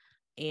sure.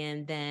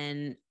 And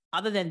then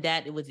other than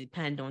that, it would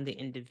depend on the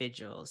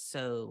individual.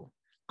 So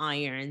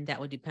iron, that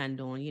would depend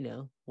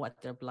on, what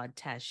their blood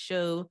tests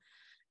show.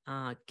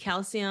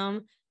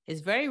 Calcium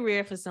is very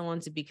rare for someone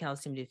to be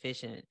calcium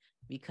deficient,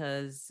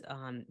 because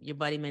your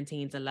body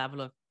maintains a level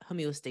of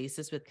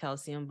homeostasis with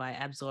calcium by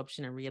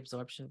absorption and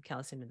reabsorption of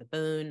calcium in the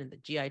bone and the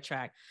GI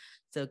tract.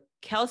 So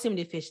calcium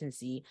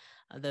deficiency,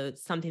 though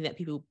it's something that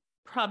people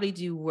probably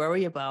do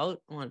worry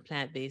about on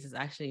plant-based, is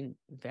actually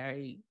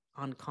very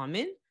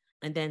uncommon.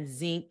 And then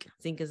zinc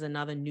is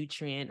another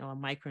nutrient or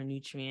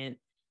micronutrient,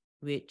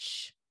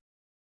 which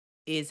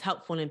is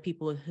helpful in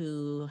people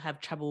who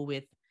have trouble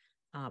with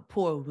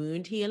poor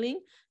wound healing.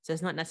 So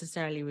it's not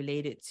necessarily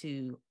related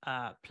to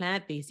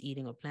plant-based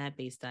eating or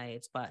plant-based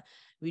diets, but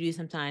we do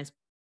sometimes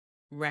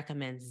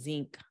recommend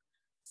zinc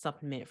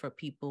supplement for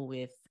people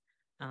with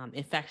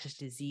infectious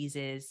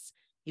diseases,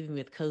 even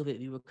with COVID,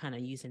 we were kind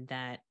of using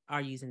that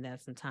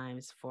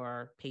sometimes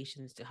for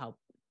patients to help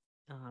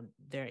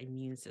their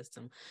immune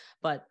system.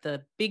 But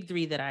the big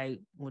three that I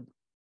would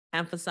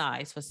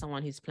emphasize for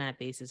someone who's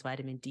plant-based is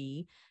vitamin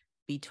D,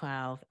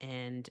 B12,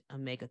 and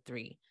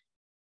omega-3.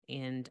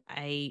 And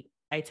I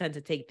tend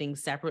to take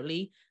things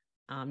separately,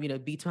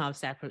 B12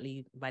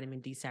 separately,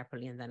 vitamin D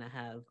separately, and then I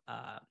have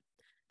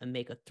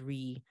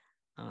omega-3.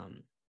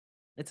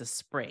 It's a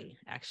spray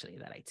actually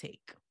that I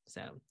take.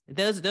 So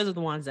those are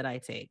the ones that I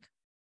take.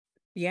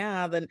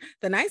 Yeah, the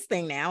nice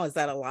thing now is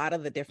that a lot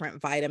of the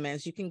different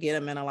vitamins, you can get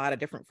them in a lot of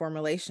different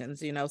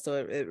formulations,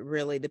 so it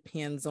really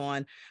depends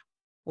on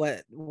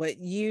what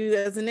you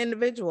as an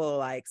individual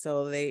like.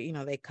 So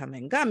they come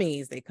in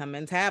gummies, they come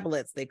in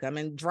tablets, they come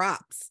in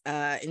drops,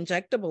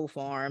 injectable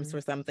forms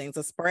for some things,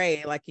 a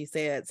spray, like you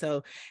said.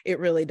 So it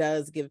really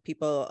does give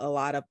people a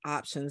lot of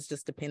options,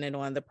 just depending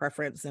on the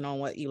preference and on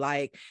what you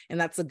like. And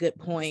that's a good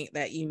point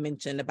that you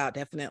mentioned about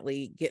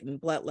definitely getting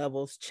blood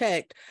levels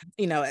checked,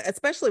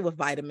 especially with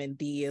vitamin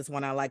D is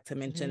one I like to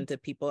mention to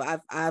people.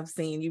 I've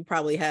seen, you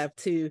probably have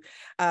too,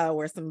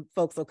 where some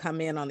folks will come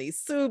in on these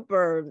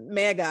super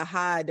mega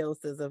high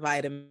doses of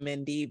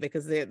vitamin D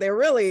because they're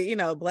really,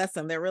 bless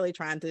them, they're really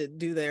trying to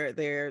do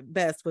their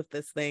best with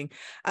this thing.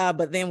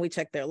 But then we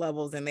check their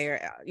levels and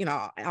they're,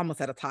 almost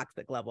at a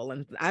toxic level.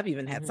 And I've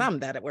even had some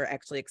that were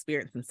actually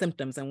experiencing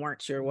symptoms and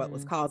weren't sure what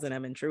was causing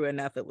them. And true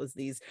enough, it was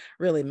these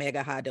really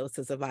mega high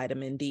doses of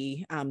vitamin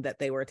D that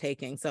they were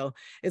taking. So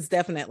it's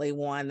definitely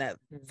one that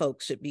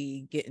folks should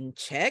be getting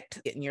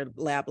checked, getting your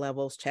lab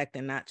levels checked,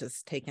 and not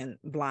just taking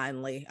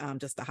blindly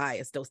just the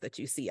highest dose that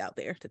you see out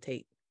there to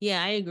take.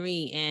 Yeah, I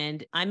agree.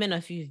 And I'm in a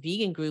few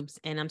vegan groups,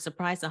 and I'm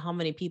surprised at how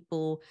many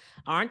people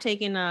aren't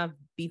taking a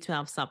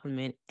B12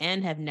 supplement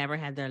and have never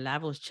had their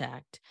levels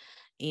checked.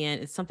 And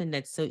it's something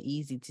that's so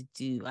easy to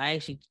do. I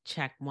actually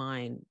check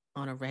mine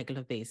on a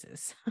regular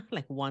basis,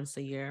 like once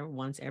a year,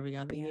 once every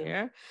other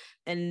year.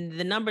 And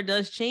the number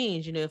does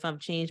change, if I've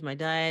changed my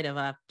diet, if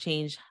I've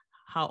changed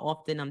how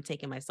often I'm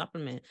taking my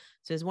supplement.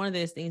 So it's one of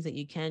those things that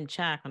you can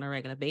check on a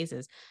regular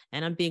basis.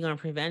 And I'm big on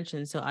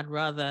prevention. So I'd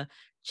rather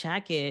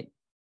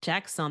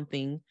check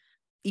something,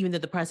 even though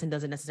the person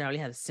doesn't necessarily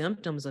have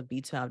symptoms of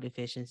B12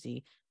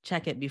 deficiency,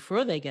 check it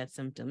before they get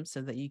symptoms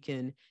so that you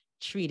can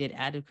treat it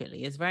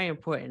adequately. It's very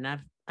important.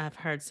 I've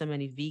heard so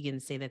many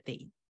vegans say that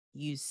they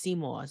use sea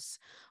moss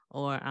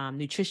or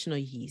nutritional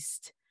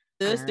yeast.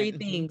 Those three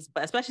things,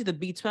 but especially the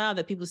B12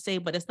 that people say,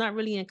 but it's not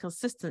really in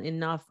consistent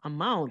enough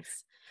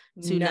amounts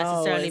to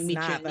necessarily meet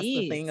your needs. That's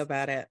the thing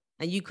about it.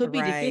 And you could be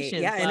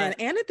deficient. Yeah.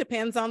 And it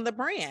depends on the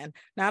brand.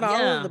 Not all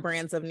of the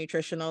brands of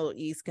nutritional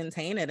yeast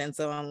contain it. And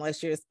so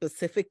unless you're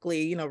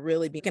specifically,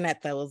 really looking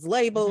at those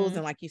labels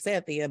and like you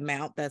said, the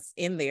amount that's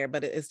in there,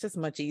 but it's just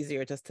much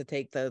easier just to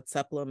take the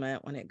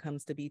supplement when it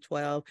comes to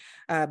B12.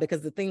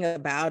 Because the thing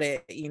about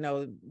it,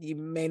 you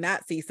may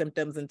not see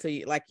symptoms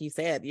until like you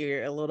said,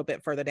 you're a little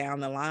bit further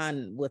down the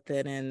line with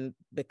it. And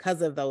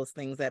because of those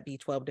things that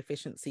B12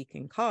 deficiency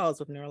can cause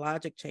with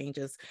neurologic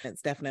changes,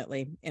 it's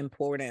definitely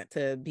important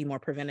to be more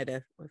preventative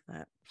with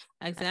that.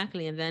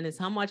 Exactly. And then it's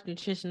how much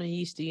nutritional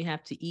yeast do you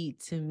have to eat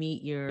to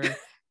meet your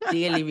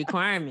daily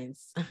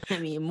requirements? I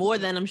mean, more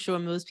than I'm sure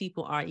most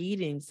people are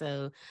eating.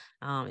 So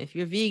if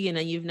you're vegan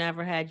and you've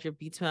never had your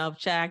B12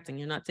 checked and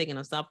you're not taking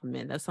a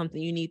supplement, that's something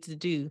you need to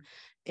do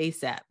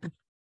ASAP.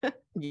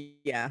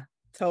 Yeah,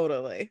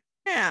 totally.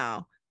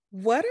 Now,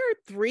 what are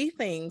 3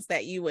 things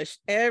that you wish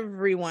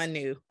everyone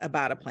knew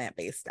about a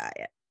plant-based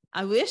diet?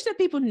 I wish that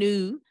people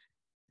knew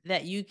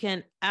that you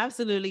can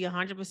absolutely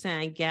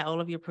 100% get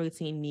all of your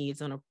protein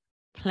needs on a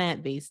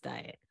plant-based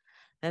diet.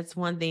 That's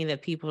one thing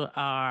that people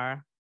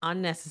are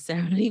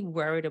unnecessarily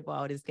worried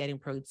about, is getting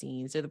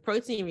protein. So the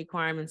protein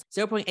requirements,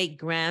 0.8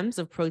 grams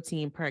of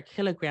protein per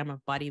kilogram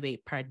of body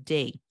weight per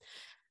day.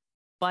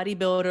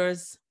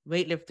 Bodybuilders,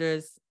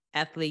 weightlifters,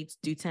 athletes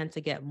do tend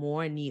to get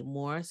more and need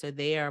more. So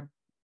they are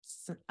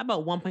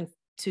about 1.2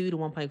 to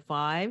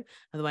 1.5,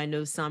 although I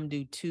know some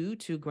do 2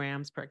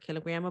 grams per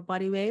kilogram of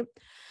body weight.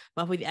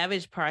 But for the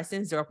average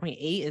person,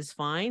 0.8 is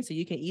fine. So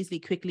you can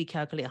quickly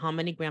calculate how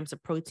many grams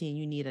of protein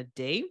you need a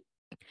day.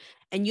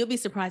 And you'll be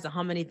surprised at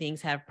how many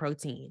things have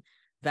protein.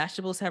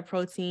 Vegetables have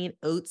protein,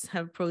 oats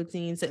have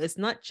protein. So it's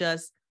not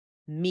just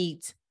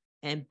meat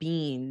and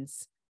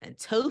beans and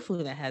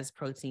tofu that has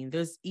protein.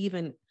 There's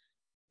even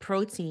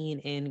protein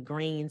in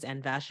grains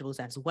and vegetables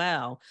as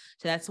well.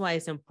 So that's why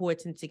it's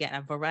important to get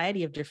a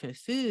variety of different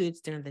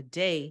foods during the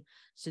day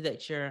so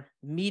that you're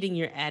meeting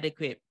your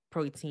adequate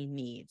protein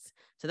needs.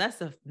 So that's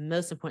the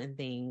most important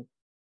thing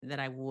that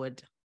I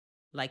would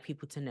like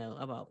people to know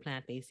about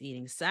plant-based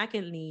eating.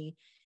 Secondly,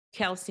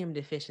 calcium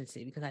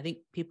deficiency, because I think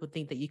people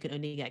think that you can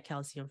only get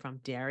calcium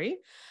from dairy.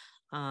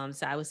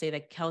 So I would say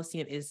that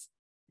calcium is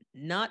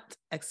not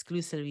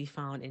exclusively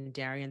found in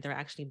dairy, and there are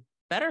actually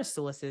better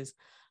sources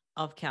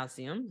of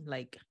calcium,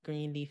 like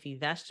green leafy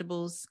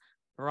vegetables,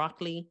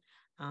 broccoli,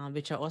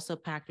 which are also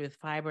packed with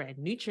fiber and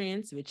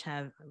nutrients, which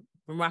have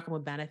remarkable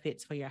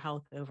benefits for your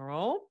health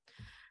overall.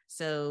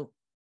 So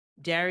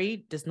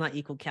dairy does not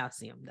equal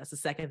calcium. That's the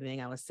second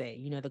thing I would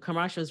say. The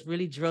commercials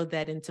really drilled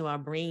that into our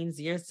brains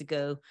years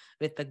ago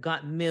with the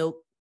got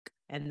milk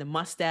and the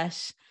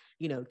mustache,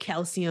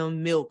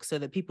 calcium milk, so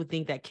that people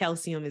think that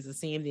calcium is the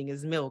same thing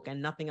as milk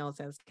and nothing else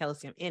has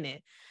calcium in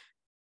it.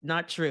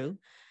 Not true.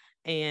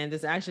 And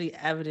there's actually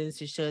evidence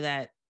to show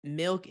that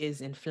milk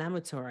is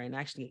inflammatory and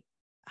actually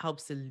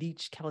helps to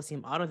leach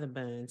calcium out of the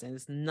bones. And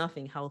there's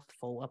nothing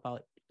healthful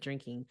about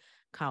drinking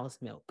cow's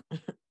milk.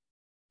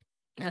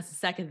 That's the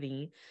second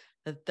thing.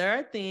 The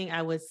third thing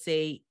I would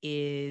say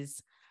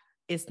is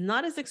it's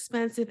not as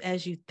expensive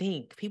as you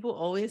think. People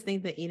always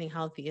think that eating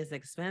healthy is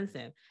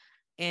expensive.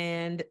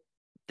 And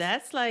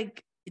that's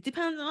like, it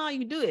depends on how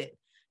you do it.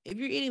 If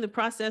you're eating the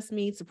processed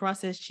meats, the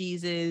processed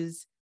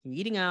cheeses, you're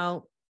eating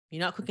out,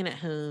 you're not cooking at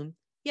home,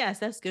 yes,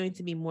 that's going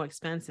to be more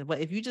expensive. But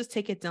if you just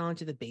take it down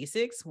to the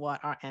basics,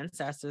 what our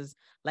ancestors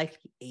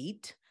likely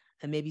ate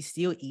and maybe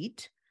still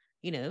eat,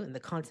 in the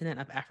continent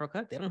of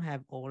Africa, they don't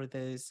have all of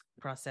those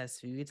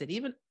processed foods. And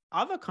even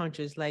other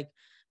countries, like,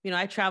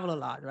 I travel a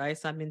lot, right?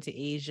 So I've been to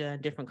Asia,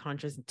 different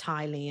countries, in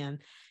Thailand.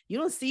 You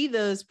don't see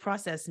those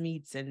processed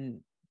meats and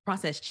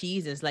processed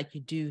cheeses like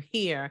you do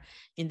here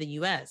in the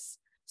US.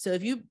 So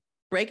if you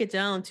break it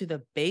down to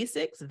the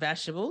basics,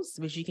 vegetables,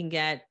 which you can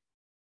get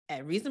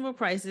at reasonable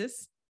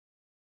prices.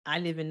 I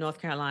live in North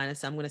Carolina,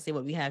 so I'm going to say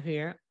what we have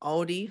here.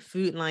 Aldi,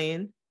 Food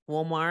Lion,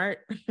 Walmart,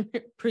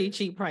 pretty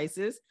cheap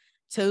prices.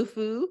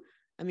 Tofu,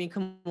 I mean,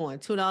 come on,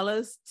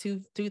 $2,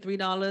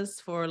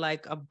 $3 for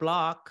like a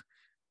block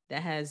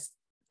that has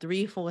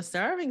 3-4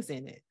 servings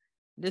in it.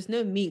 There's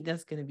no meat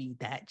that's going to be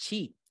that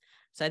cheap.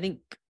 So I think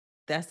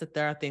that's the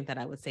third thing that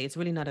I would say. It's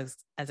really not as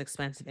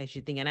expensive as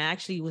you think. And I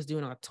actually was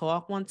doing a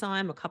talk one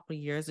time a couple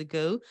of years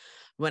ago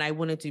when I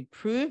wanted to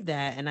prove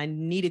that, and I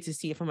needed to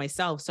see it for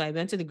myself. So I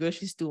went to the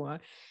grocery store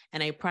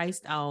and I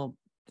priced out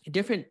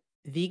different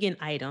vegan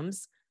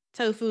items,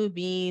 tofu,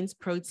 beans,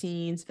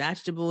 proteins,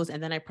 vegetables,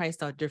 and then I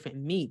priced out different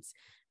meats,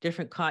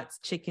 different cuts,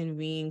 chicken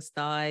wings,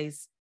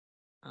 thighs,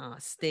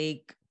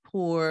 steak,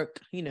 pork,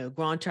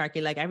 ground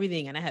turkey, like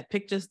everything. And I had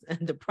pictures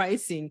and the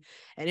pricing.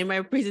 And in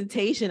my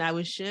presentation, I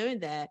was showing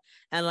that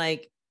and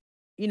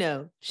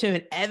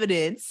showing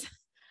evidence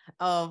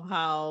of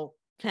how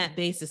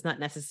plant-based is not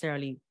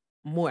necessarily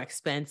more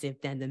expensive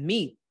than the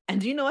meat.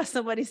 And do you know what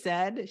somebody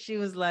said? She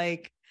was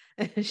like,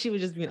 she was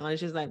just being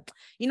honest. She was like,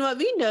 you know what?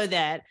 We know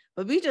that,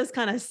 but we just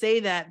kind of say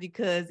that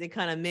because it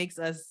kind of makes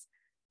us,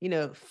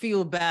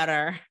 feel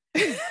better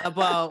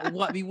about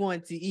what we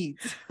want to eat.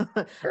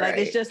 Like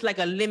it's just like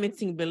a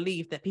limiting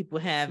belief that people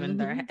have in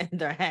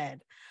their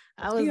head.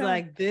 I was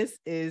like, this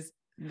is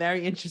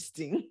very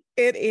interesting.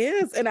 It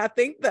is. And I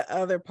think the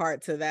other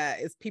part to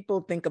that is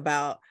people think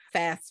about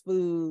fast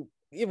food,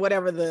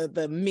 whatever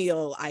the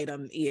meal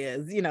item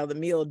is, the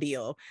meal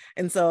deal.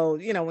 And so,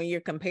 when you're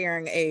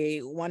comparing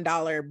a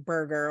 $1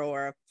 burger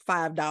or a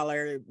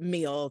 $5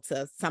 meal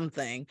to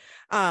something,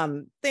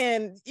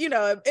 then,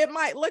 it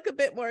might look a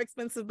bit more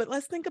expensive, but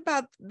let's think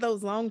about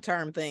those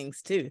long-term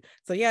things too.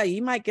 So yeah,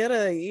 you might get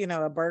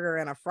a burger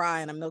and a fry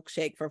and a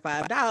milkshake for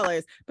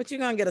 $5, but you're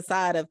going to get a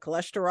side of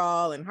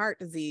cholesterol and heart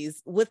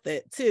disease with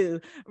it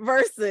too,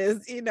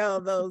 versus,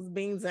 those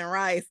beans and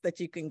rice that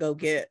you can go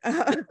get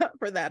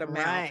for that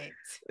amount. Right.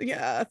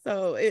 Yeah.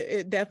 So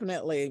it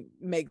definitely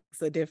makes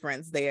a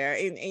difference there.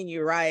 And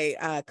you're right.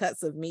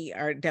 Cuts of meat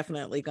are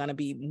definitely going to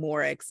be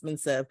more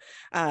expensive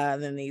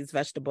than these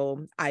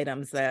vegetable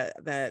items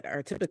that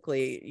are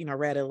typically,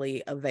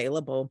 readily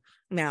available.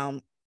 Now,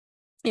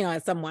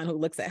 as someone who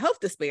looks at health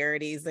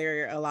disparities,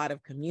 there are a lot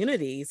of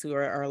communities who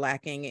are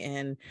lacking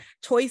in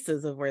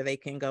choices of where they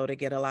can go to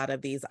get a lot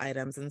of these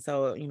items. And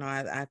so,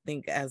 I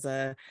think as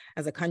a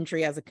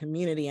country, as a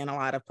community, in a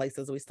lot of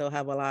places, we still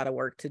have a lot of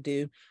work to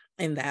do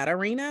in that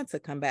arena to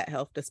combat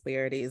health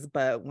disparities.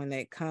 But when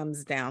it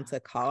comes down to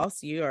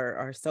cost, you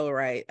are so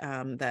right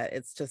that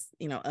it's just,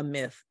 a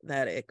myth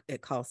that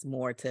it costs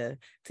more to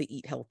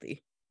eat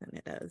healthy than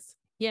it does.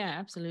 Yeah,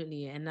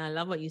 absolutely. And I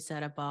love what you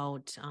said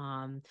about,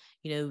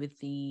 with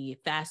the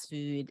fast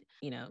food,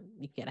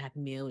 you get a Happy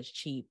Meal, it's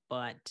cheap,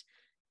 but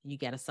you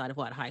get a side of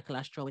high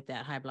cholesterol with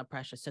that, high blood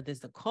pressure. So there's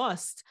the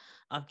cost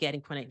of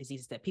getting chronic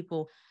diseases that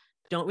people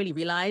don't really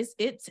realize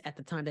it at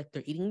the time that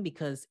they're eating,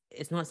 because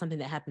it's not something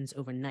that happens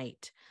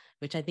overnight,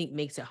 which I think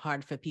makes it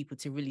hard for people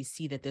to really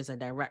see that there's a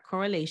direct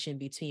correlation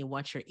between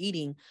what you're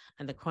eating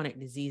and the chronic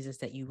diseases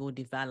that you will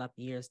develop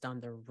years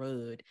down the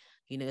road.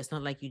 It's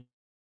not like you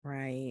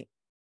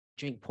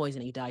drink poison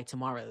and you die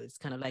tomorrow. It's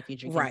kind of like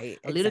you're drinking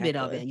a little bit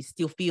of it and you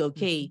still feel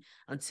okay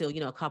until,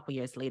 a couple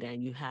years later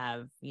and you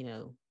have,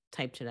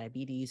 type 2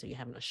 diabetes, or you're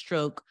having a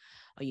stroke,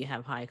 or you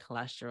have high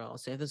cholesterol.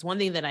 So if there's one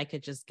thing that I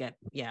could just get,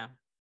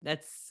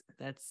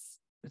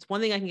 it's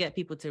one thing I can get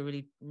people to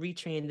really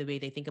retrain the way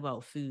they think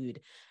about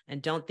food,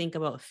 and don't think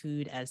about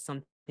food as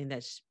something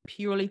that's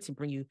purely to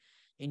bring you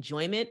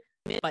enjoyment,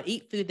 but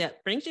eat food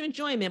that brings you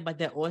enjoyment, but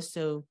that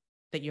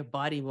your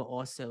body will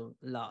also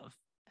love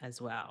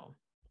as well.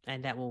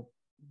 And that will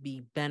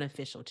be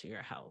beneficial to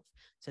your health.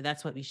 So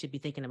that's what we should be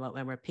thinking about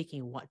when we're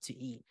picking what to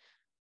eat.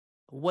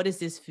 What is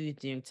this food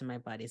doing to my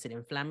body? Is it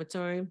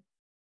inflammatory?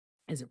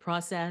 Is it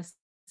processed?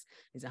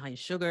 Is it high in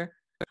sugar?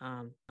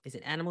 Is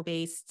it animal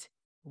based?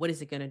 What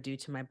is it going to do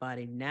to my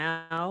body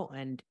now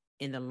and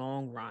in the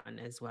long run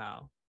as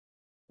well?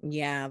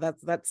 Yeah,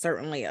 that's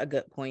certainly a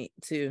good point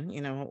too.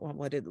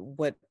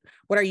 What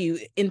are you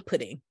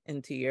inputting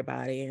into your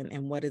body,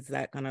 and what is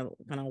that gonna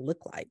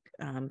look like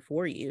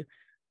for you?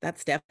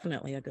 That's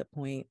definitely a good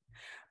point.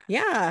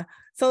 Yeah.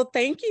 So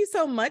thank you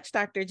so much,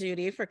 Dr.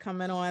 Judy, for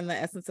coming on the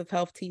Essence of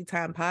Health Tea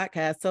Time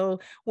podcast. So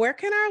where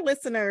can our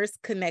listeners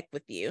connect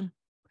with you?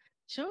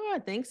 Sure.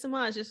 Thanks so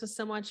much. This was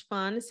so much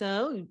fun.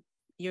 So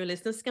your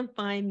listeners can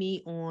find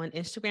me on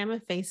Instagram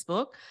and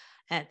Facebook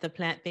at The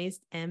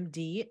Plant-Based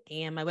MD.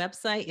 And my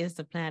website is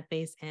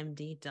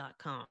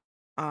theplantbasedmd.com.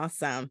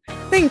 Awesome.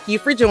 Thank you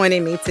for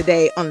joining me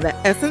today on the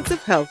Essence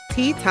of Health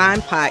Tea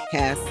Time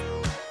podcast.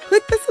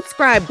 Click the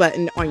subscribe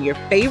button on your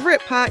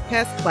favorite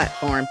podcast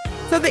platform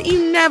so that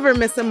you never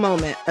miss a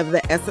moment of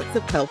the Essence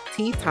of Health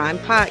Tea Time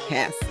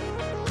podcast.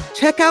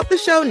 Check out the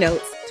show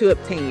notes to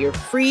obtain your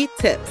free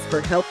tips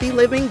for healthy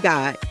living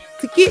guide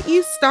to get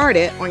you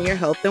started on your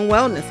health and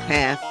wellness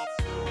path.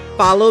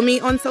 Follow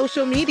me on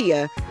social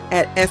media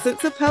at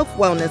Essence of Health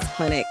Wellness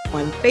Clinic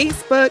on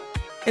Facebook,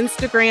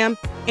 Instagram,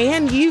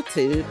 and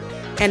YouTube,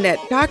 and at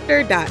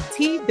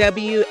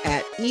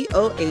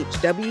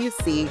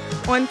dr.tw@EOHWC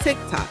on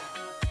TikTok.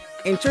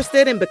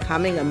 Interested in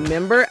becoming a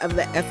member of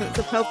the Essence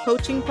of Health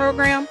coaching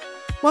program?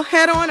 Well,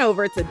 head on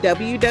over to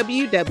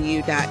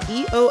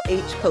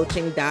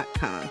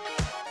www.eohcoaching.com.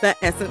 The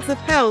essence of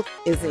health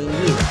is in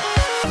you.